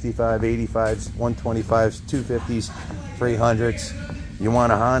 50s, 65, 85s, 125s, 250s, 300s, you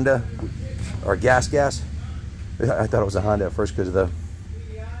want a Honda or gas? I thought it was a Honda at first because of the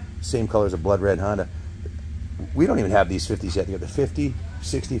same color as a blood red Honda. We don't even have these 50s yet. You got the 50,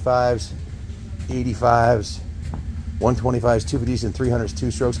 65s, 85s, 125s, 250s, and 300s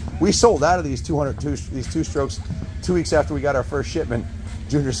two-strokes. We sold out of these these two-strokes 2 weeks after we got our first shipment.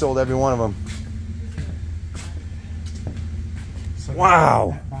 Junior sold every one of them. So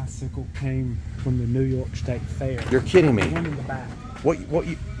wow! That bicycle came from the New York State Fair. You're kidding me. The one in the back.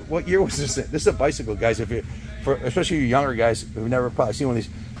 What year was this? This is a bicycle, guys. Especially you younger guys who've never probably seen one of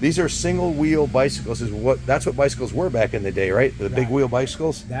these. These are single wheel bicycles. That's what bicycles were back in the day, right? The big wheel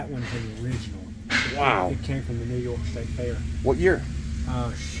bicycles. That one's the original. Wow. It came from the New York State Fair. What year?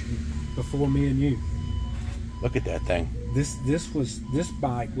 Before me and you. Look at that thing. This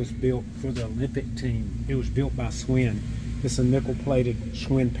bike was built for the Olympic team. It was built by Schwinn. It's a nickel-plated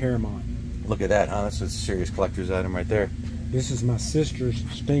Schwinn Paramount. Look at that, huh? That's a serious collector's item right there. This is my sister's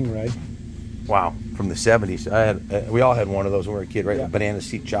Stingray. Wow, from the 70s. We all had one of those when we were a kid, right? Yep. Banana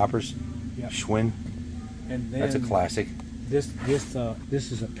seat choppers. Yep. Schwinn. And then That's a classic. This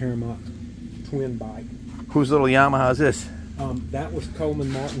is a Paramount twin bike. Whose little Yamaha is this? That was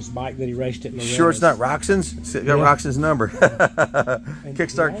Coleman Martin's bike that he raced at Loretta's. Sure it's not Roxon's? It's got Yeah. Roxon's number. And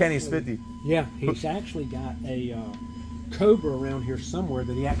Kickstart he Kenny's actually- 50. Yeah, he's actually got a Cobra around here somewhere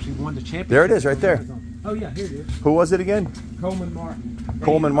that he actually won the championship. There it is, right there. Oh yeah, here it is. Who was it again? Coleman Martin.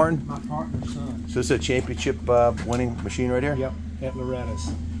 Coleman Martin? My partner's son. So this is a championship winning machine right here? Yep, at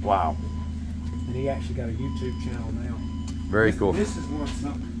Loretta's. Wow. And he actually got a YouTube channel now. Very cool. This is one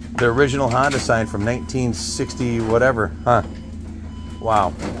something. The original Honda sign from 1960 whatever, huh?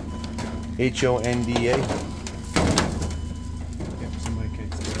 Wow. HONDA. Yep, somebody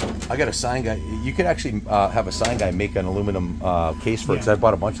can't see it. I got a sign guy. You could actually have a sign guy make an aluminum case for it. 'Cause I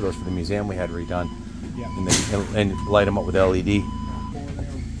bought a bunch of those for the museum we had redone. Yeah. And light them up with LED.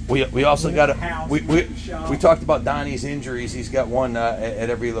 We also got a we talked about Donny's injuries. He's got one at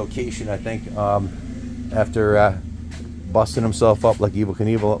every location, I think. After busting himself up like Evel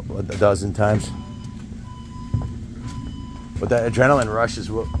Knievel a dozen times. But that adrenaline rush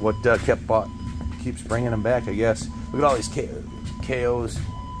is what keeps bringing him back, I guess. Look at all these KOs,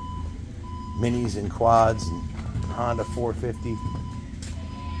 minis and quads, and Honda 450.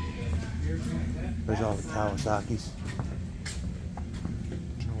 There's all the Kawasaki's.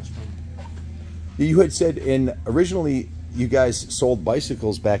 You had said originally you guys sold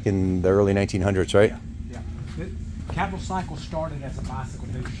bicycles back in the early 1900s, right? Yeah. Kaplan Cycles started as a bicycle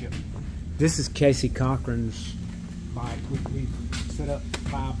dealership. This is Casey Cochran's bike. We set up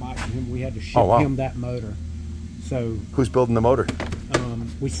 5 bikes for him. We had to ship him that motor. So who's building the motor?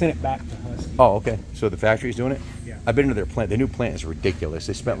 we sent it back to Husky. Oh, okay. So the factory's doing it? Yeah. I've been to their plant. The new plant is ridiculous.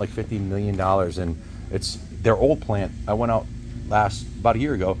 They spent like $50 million, and it's their old plant. I went out about a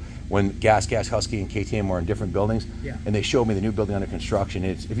year ago when Gas, Husky, and KTM were in different buildings, and they showed me the new building under construction.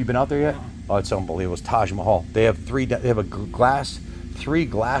 Have you been out there yet? Oh, it's unbelievable. It's Taj Mahal. They have three glass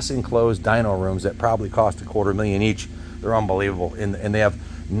enclosed dyno rooms that probably cost $250,000 each. They're unbelievable, and they have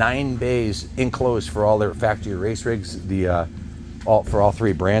 9 bays enclosed for all their factory race rigs. For all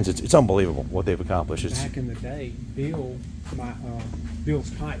 3 brands, it's unbelievable what they've accomplished. Back in the day, Bill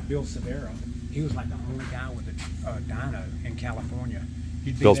Severa, he was like the only guy with a dyno in California.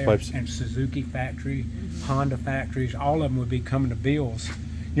 You'd be Bill's there, Pipes. and Suzuki factory, Honda factories, all of them would be coming to Bill's.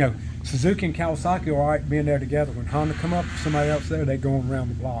 You know, Suzuki and Kawasaki are all right being there together. When Honda come up, somebody else there, they going around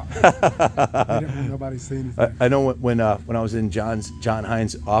the block. They didn't want nobody to see anything. I know when I was in John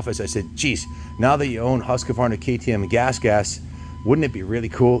Hines' office, I said, geez, now that you own Husqvarna KTM Gas, wouldn't it be really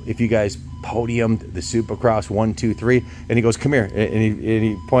cool if you guys podiumed the Supercross 1, 2, 3? And he goes, come here. And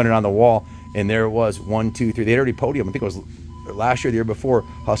he pointed on the wall, and there it was, 1, 2, 3. They'd already podiumed. I think it was last year, the year before,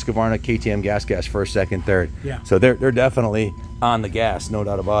 Husqvarna KTM Gas, first, second, third. Yeah. So they're definitely on the gas, no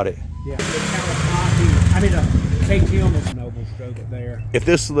doubt about it. Yeah. Kawasaki, I mean, KTM is Noble Stroke it there. If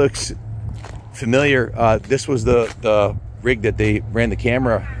this looks familiar, this was the rig that they ran the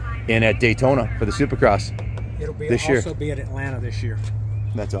camera in at Daytona for the Supercross. It'll be this year. also be at Atlanta this year.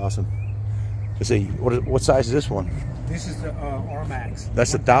 That's awesome. Let's see, what size is this one? This is the R-Max.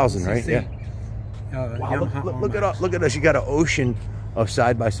 That's 1,000, right? cc. Yeah. Wow, look at us. You got an ocean of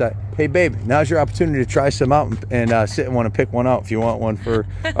side by side. Hey, babe, now's your opportunity to try some out and sit and want to pick one out if you want one for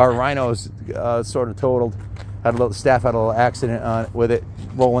our rhinos. Sort of totaled. Staff had a little accident on it with it,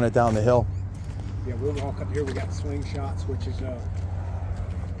 rolling it down the hill. Yeah, we'll walk up here. We got Slingshots, which is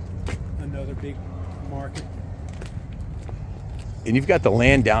another big market. And you've got the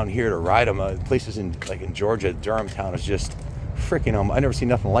land down here to ride them. Places in Georgia, Durham town is just freaking I never seen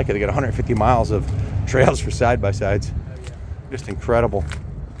nothing like it. They got 150 miles of trails for side by sides. Oh, yeah. Just incredible.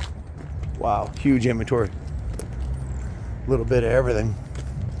 Wow, huge inventory. A little bit of everything.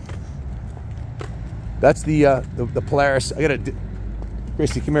 That's the Polaris. I gotta,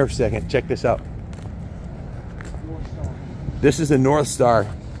 Christy, come here for a second. Check this out. This is the North Star.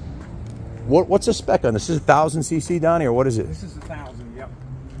 What's the spec on this? Is it 1,000 cc, Donnie, or what is it? This is 1,000. Yep.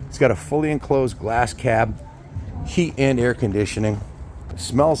 It's got a fully enclosed glass cab, heat and air conditioning. It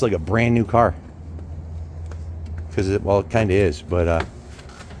smells like a brand new car. Because it kind of is, but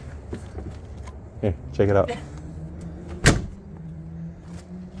here, check it out.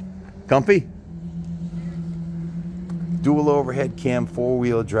 Comfy. Dual overhead cam,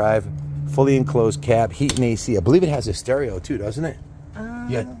 4-wheel drive, fully enclosed cab, heat and AC. I believe it has a stereo too, doesn't it?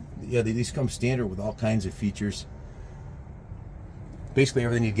 Yeah. These come standard with all kinds of features. Basically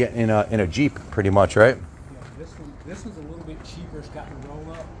everything you get in a Jeep, pretty much, right? Yeah, this one's a little bit cheaper. It's got the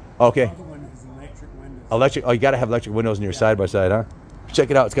roll up. Okay. The other one is electric windows. Electric. Oh, you got to have electric windows in your side by side, huh?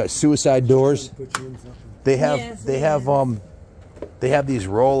 Check it out. It's got suicide doors. Put you in something. They have these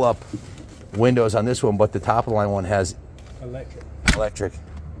roll up windows on this one, but the top of the line one has electric.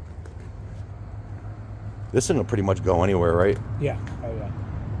 This thing will pretty much go anywhere, right? Yeah. Oh yeah.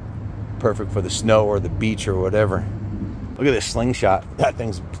 Perfect for the snow or the beach or whatever. Look at this Slingshot. That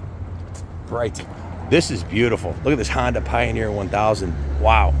thing's bright. This is beautiful. Look at this Honda Pioneer 1000.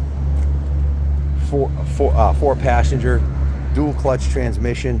 Wow. Four passenger, dual clutch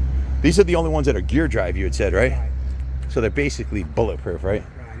transmission. These are the only ones that are gear drive, you had said, right? Right. So they're basically bulletproof, right?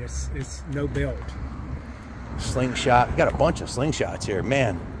 Right. It's no belt. Slingshot. You got a bunch of Slingshots here,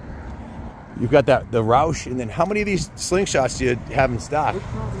 man. You've got the Roush, and then how many of these Slingshots do you have in stock? We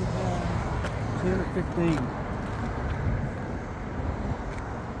probably have 10 or 15.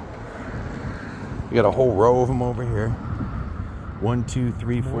 You got a whole row of them over here. 1, 2,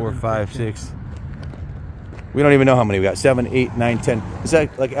 3, 4, 5, 6. We don't even know how many we got. 7, 8, 9, 10. Is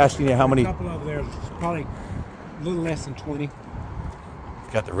that like asking you how many? A couple over there, probably a little less than 20.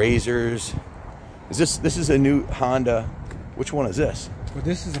 Got the Razors. This is a new Honda. Which one is this? Well,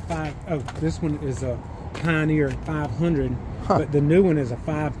 this is this one is a Pioneer 500, but the new one is a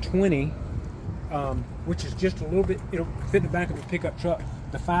 520, which is just a little bit. It'll fit in the back of a pickup truck.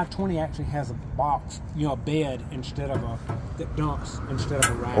 The 520 actually has a box, a bed instead of that dumps instead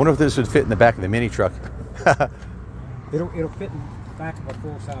of a rack. I wonder if this would fit in the back of the mini truck. It'll fit in the back of a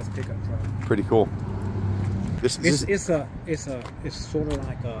full-size pickup truck. Pretty cool. It's sort of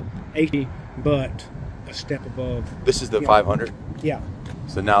like a 80, but a step above. This is the 500. Yeah.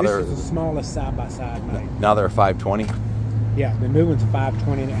 So now this is the smallest side by side made. Now they're a 520. Yeah, the new one's a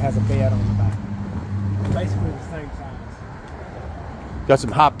 520 and it has a bed on the back. Basically the same size. Got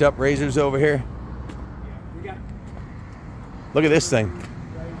some hopped up Razors over here. Yeah, we got. Look at this thing.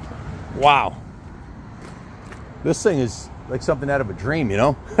 Wow. This thing is like something out of a dream, you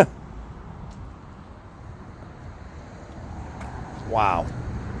know? Wow.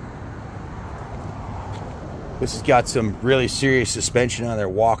 This has got some really serious suspension on there.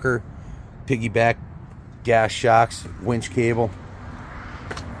 Walker, piggyback, gas shocks, winch cable.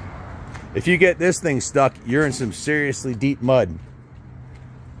 If you get this thing stuck, you're in some seriously deep mud.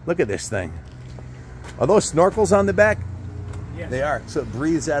 Look at this thing. Are those snorkels on the back? Yes. They are. So it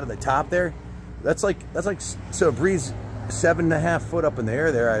breathes out of the top there. That's like so it breathes 7.5 foot up in the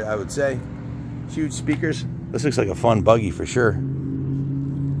air there, I would say. Huge speakers. This looks like a fun buggy for sure.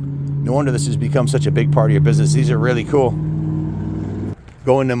 No wonder this has become such a big part of your business. These are really cool.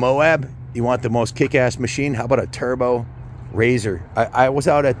 Going to Moab, you want the most kick-ass machine? How about a turbo Razor? I was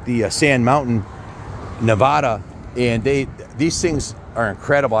out at the Sand Mountain, Nevada, and these things are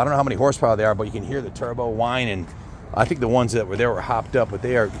incredible. I don't know how many horsepower they are, but you can hear the turbo whine, and I think the ones that were there were hopped up, but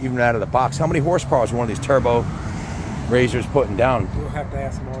they are even out of the box. How many horsepower is one of these turbo Razors putting down? You'll have to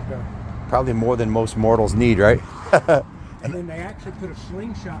ask Marco. Probably more than most mortals need, right? And then they actually put a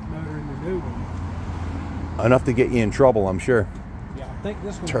slingshot motor in the new one. Enough to get you in trouble, I'm sure. Yeah, I think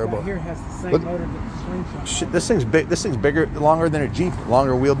this one Turbo. right here has the same Look, motor that the slingshot. Shit, this thing's big. This thing's bigger, longer than a Jeep.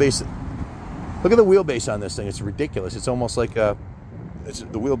 Longer wheelbase. Look at the wheelbase on this thing. It's ridiculous. It's almost like the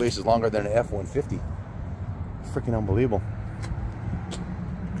wheelbase is longer than an F-150. Freaking unbelievable.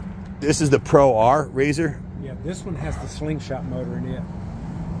 This is the Pro R Razor. Yeah, this one has the slingshot motor in it.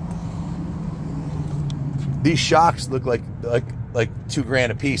 These shocks look like $2,000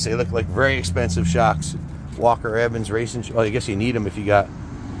 a piece. They look like very expensive shocks. Walker Evans racing. Well, I guess you need them if you got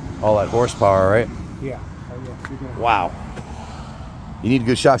all that horsepower, right? Yeah. Oh yeah. Wow. You need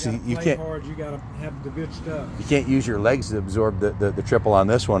good shocks. You play can't. hard, you gotta have the good stuff. You can't use your legs to absorb the triple on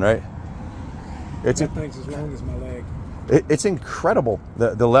this one, right? That thing's as long as my leg. It's incredible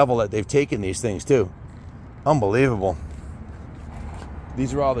the level that they've taken these things to. Unbelievable.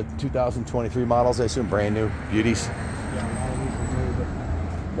 These are all the 2023 models, I assume, brand new beauties. Yeah, a lot of these are new,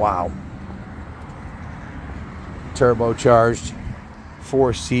 but Wow. Turbocharged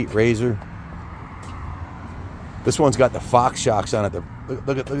 4-seat Razor. This one's got the Fox shocks on it.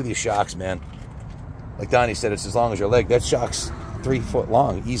 Look at these shocks, man. Like Donnie said, it's as long as your leg. That shock's 3 foot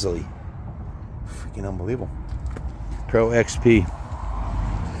long easily. Freaking unbelievable. Pro XP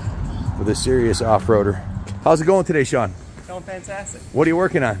for the serious off-roader. How's it going today, Sean? Going fantastic. What are you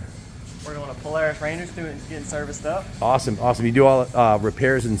working on? We're going to Polaris Rangers, getting serviced up. Awesome, awesome. You do all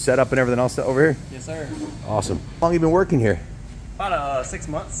repairs and setup and everything else over here? Yes, sir. Awesome. How long have you been working here? About 6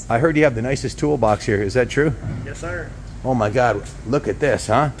 months. I heard you have the nicest toolbox here. Is that true? Yes, sir. Oh my God, look at this,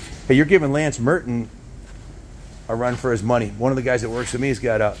 huh? Hey, you're giving Lance Merton a run for his money. One of the guys that works with me has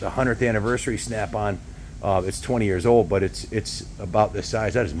got the 100th anniversary snap-on. It's 20 years old, but it's about this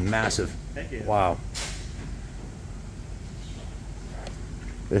size. That is massive. Thank you. Wow.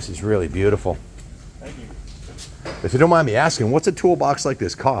 This is really beautiful. Thank you. If you don't mind me asking, what's a toolbox like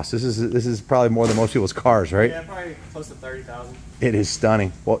this cost? This is probably more than most people's cars, right? Yeah, probably close to $30,000. It is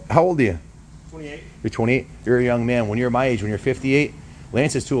stunning. Well, how old are you? 28. You're 28. You're a young man. When you're my age, when you're 58,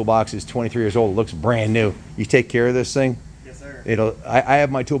 Lance's toolbox is 23 years old. It looks brand new. You take care of this thing. Yes, sir. I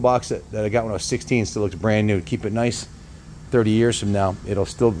have my toolbox that I got when I was 16. Still looks brand new. Keep it nice. 30 years from now, it'll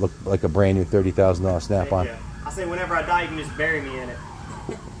still look like a brand new $30,000 snap-on. Yeah. I say whenever I die, you can just bury me in it.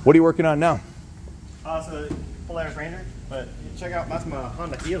 What are you working on now? So Polaris Ranger, but check out, that's my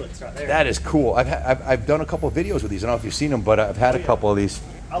Honda Helix right there. That is cool. I've done a couple of videos with these. I don't know if you've seen them, but I've had a couple of these.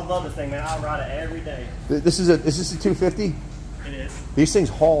 I love this thing, man. I ride it every day. Is this a 250? It is. These things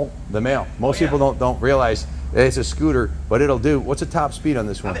haul the mail. Most people don't realize it's a scooter, but it'll do. What's the top speed on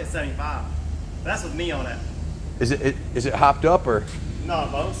this one? I hit 75. That's with me on it. Is it hopped up or No,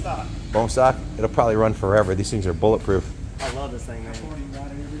 bone stock. bone stock? It'll probably run forever. These things are bulletproof. I love this thing, man.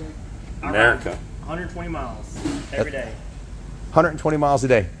 I America. ride 120 miles every day. 120 miles a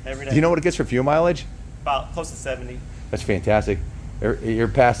day. Every day. Do you know what it gets for fuel mileage? About close to 70. That's fantastic. You're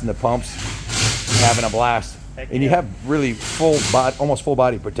passing the pumps, having a blast. Heck And you yeah. have really almost full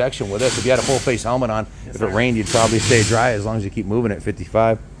body protection with this. If you had a full face helmet on, Yes, if it sir. rained, you'd probably stay dry as long as you keep moving at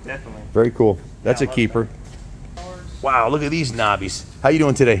 55. Definitely. Very cool. That's Yeah, a I love keeper. Wow, look at these knobbies. How you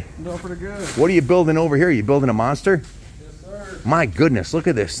doing today? Doing pretty good. What are you building over here? You building a monster? Yes, sir. My goodness, look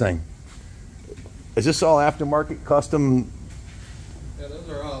at this thing. Is this all aftermarket, custom? Yeah, those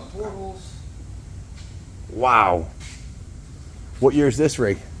are portals. Wow. What year is this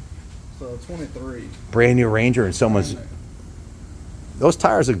rig? So 23. Brand new Ranger and someone's... Those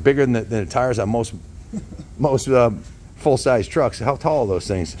tires look bigger than the tires on most full-size trucks. How tall are those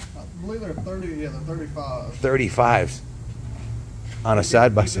things? I believe they're 30, yeah, they're 35. 35s on a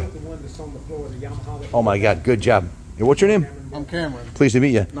side-by-side. The one that's on the floor, the Yamaha. Oh my God, good job. Hey, what's your name? I'm Cameron. Pleased to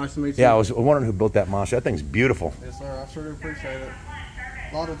meet you. Nice to meet you. Yeah, I was wondering who built that monster. That thing's beautiful. Yes, sir. I sure do appreciate it.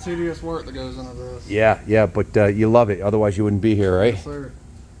 A lot of tedious work that goes into this. Yeah, but you love it. Otherwise, you wouldn't be here, right? Yes, sir.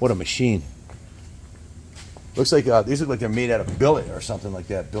 What a machine. Looks like these look like they're made out of billet or something like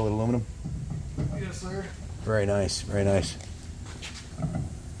that. Billet aluminum. Yes, sir. Very nice, very nice.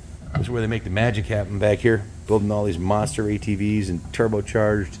 This is where they make the magic happen back here. Building all these monster ATVs and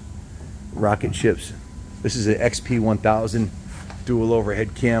turbocharged rocket ships. This is an XP1000 dual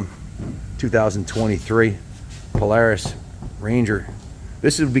overhead cam, 2023 Polaris Ranger.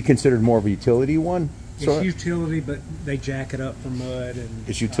 This would be considered more of a utility one. It's utility, but they jack it up for mud, and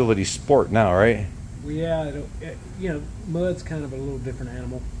it's utility sport now, right? Well, yeah, you know, mud's kind of a little different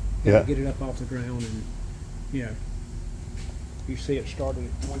animal. Yeah. Get it up off the ground, and you know, you see it started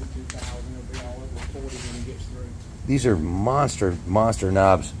at 22,000. It'll be all over 40 when it gets through. These are monster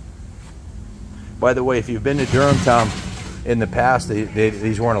knobs. By the way, if you've been to Durham, Tom, in the past,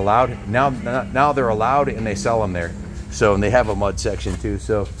 these weren't allowed. Now they're allowed, and they sell them there. So, and they have a mud section too.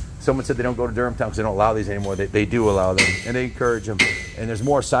 So someone said they don't go to Durham because they don't allow these anymore. They do allow them, and they encourage them. And there's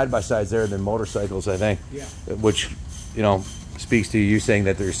more side-by-sides there than motorcycles, I think. Yeah. Which, you know, speaks to you saying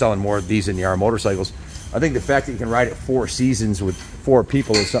that they're selling more of these than they are motorcycles. I think the fact that you can ride it 4 seasons with 4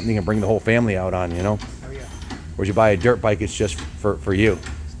 people is something you can bring the whole family out on, you know? Oh, yeah. Whereas you buy a dirt bike, it's just for you.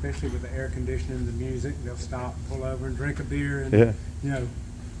 Especially with the air conditioning, the music, they'll stop, pull over, and drink a beer, and Yeah. you know.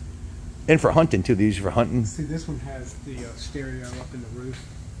 And for hunting too. These are for hunting. See, this one has the stereo up in the roof.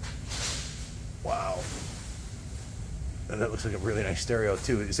 Wow. And that looks like a really nice stereo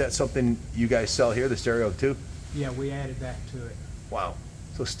too. Is that something you guys sell here, the stereo too? Yeah, we added that to it. Wow.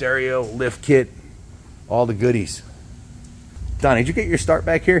 So stereo, lift kit, all the goodies. Donny, did you get your start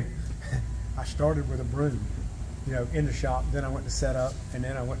back here? I started with a broom, you know, in the shop. Then I went to set up, and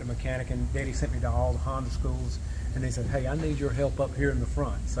then I went to mechanic, and Daddy sent me to all the Honda schools, and they said, hey, I need your help up here in the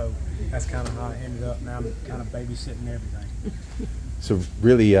front. So that's kind of how I ended up. Now I'm kind of babysitting everything. So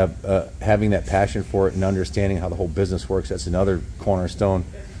really having that passion for it and understanding how the whole business works, that's another cornerstone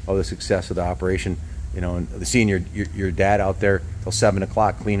of the success of the operation. You know, and seeing your dad out there till 7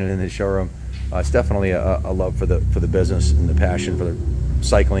 o'clock cleaning in the showroom, it's definitely a love for the business and the passion for the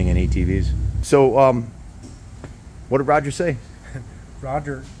cycling and ATVs. So what did Roger say?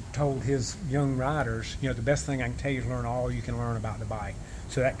 Roger told his young riders, you know, the best thing I can tell you is learn all you can learn about the bike.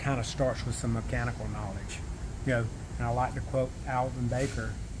 So that kind of starts with some mechanical knowledge, you know. And I like to quote Alvin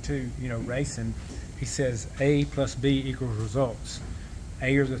Baker too, you know, racing. He says A plus B equals results.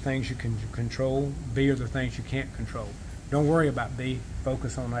 A are the things you can control, B are the things you can't control. Don't worry about B,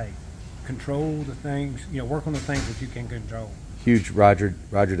 focus on A. Control the things, you know, work on the things that you can control. Huge Roger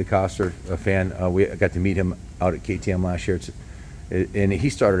DeCoster fan. I got to meet him out at KTM last year. And he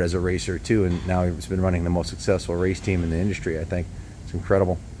started as a racer too, and now he's been running the most successful race team in the industry, I think. It's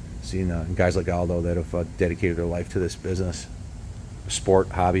incredible seeing guys like Aldo that have dedicated their life to this business, sport,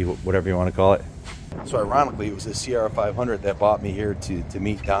 hobby, whatever you want to call it. So ironically, it was the Sierra 500 that brought me here to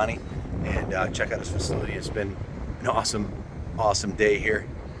meet Donny and check out his facility. It's been an awesome day here.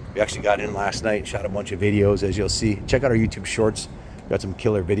 We actually got in last night and shot a bunch of videos, as you'll see. Check out our YouTube shorts. We've got some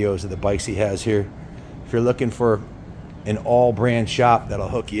killer videos of the bikes he has here. If you're looking for an all-brand shop that'll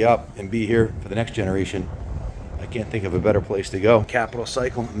hook you up and be here for the next generation, I can't think of a better place to go. Kaplan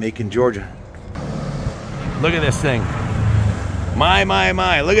Cycle, Macon, Georgia. Look at this thing. My,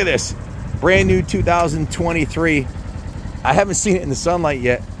 look at this. Brand new 2023. I haven't seen it in the sunlight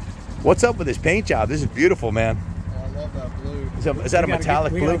yet. What's up with this paint job? This is beautiful, man. Oh, I love that blue. Is that a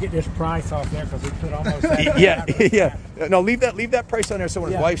metallic blue? We gotta get this price off there because we put almost that. Yeah. No, leave that price on there so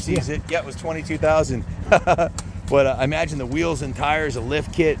when his wife sees it. Yeah, it was $22,000. But I imagine the wheels and tires, a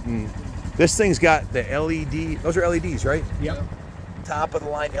lift kit, and this thing's got the LED. Those are LEDs, right? Yep. Top of the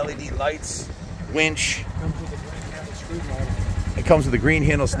line LED lights, winch. Comes with a green handle screwdriver. It comes with a green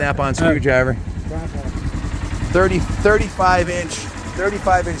handle snap-on screwdriver. 35 inch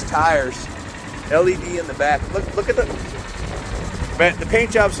tires. LED in the back. Look at the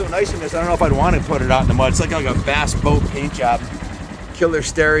paint job's so nice in this. I don't know if I'd want to put it out in the mud. It's like a Bass Boat paint job. Killer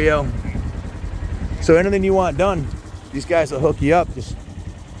stereo. So anything you want done, these guys will hook you up. Just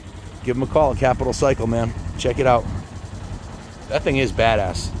give them a call at Kaplan Cycle, man. Check it out. That thing is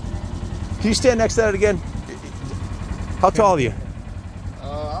badass. Can you stand next to that again? How tall are you?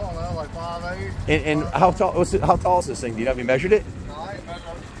 I don't know, like 5'8". And how tall? How tall is this thing? Do you have you measured it? No, I ain't measured.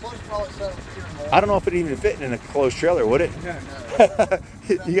 Close, probably 7 feet or more. I don't know if it even fit in a closed trailer, would it? No.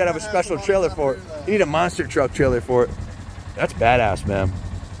 You gotta have a special trailer for it. You need a monster truck trailer for it. That's badass, man.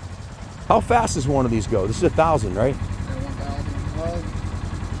 How fast does one of these go? This is 1,000, right? Yeah,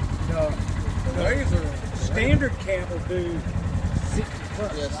 1,000. These are Standard cab will do 60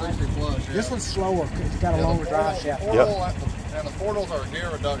 plus. Yeah, 60 plus. Yeah. This one's slower because it's got a longer drive shaft. And the portals are gear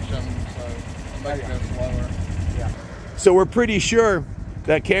reduction, so it makes it slower. Yeah. So we're pretty sure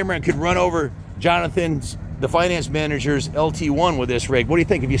that Cameron could run over Jonathan's, the finance manager's LT1 with this rig. What do you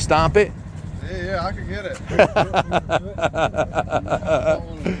think? If you stomp it? Yeah, I could get it.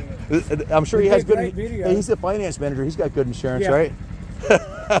 I'm sure he has good. Video. Hey, he's the finance manager. He's got good insurance, Yeah. right?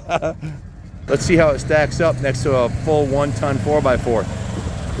 Let's see how it stacks up next to a full 1-ton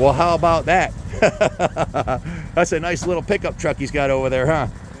 4x4. Well, how about that? That's a nice little pickup truck he's got over there, huh?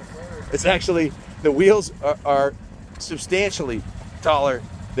 It's actually, the wheels are substantially taller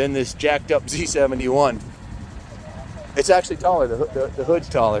than this jacked up Z71. It's actually taller, the hood's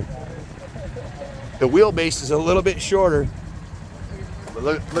taller. The wheelbase is a little bit shorter. But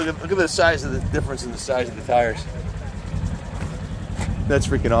look at the size of the difference in the size of the tires. That's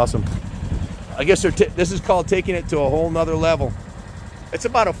freaking awesome. I guess this is called taking it to a whole nother level. It's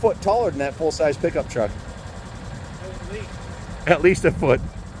about a foot taller than that full-size pickup truck. At least a foot.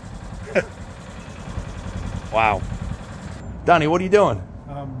 Wow. Donnie, what are you doing?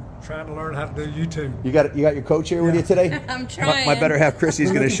 I'm trying to learn how to do YouTube. You got your coach here with you today? I'm trying. My better half,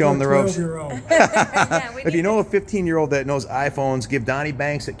 Chrissy's going to show him the ropes. Yeah, If you know a 15-year-old that knows iPhones, give Donnie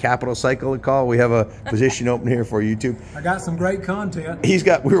Banks at Kaplan Cycle a call. We have a position open here for YouTube. I got some great content.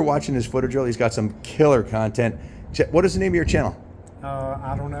 We were watching his footage earlier. He's got some killer content. What is the name of your channel?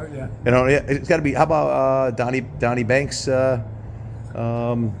 I don't know yet. You know, it's got to be. How about Donnie Banks,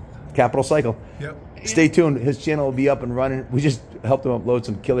 Capital Cycle? Yep. Stay tuned. His channel will be up and running. We just helped him upload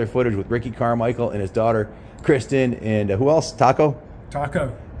some killer footage with Ricky Carmichael and his daughter Kristen, and who else? Taco.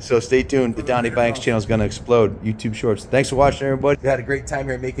 So stay tuned. The Donnie Banks channel is going to explode. YouTube Shorts. Thanks for watching, everybody. We had a great time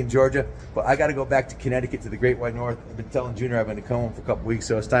here in Macon, Georgia, but I got to go back to Connecticut to the Great White North. I've been telling Junior I'm going to come home for a couple weeks,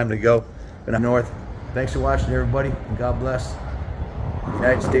 so it's time to go. And I'm north. Thanks for watching, everybody, and God bless the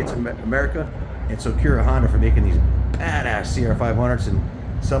United States of America and Socura Honda for making these badass CR500s. And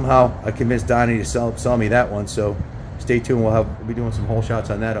somehow I convinced Donnie to sell me that one. So stay tuned. We'll be doing some whole shots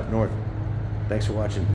on that up north. Thanks for watching.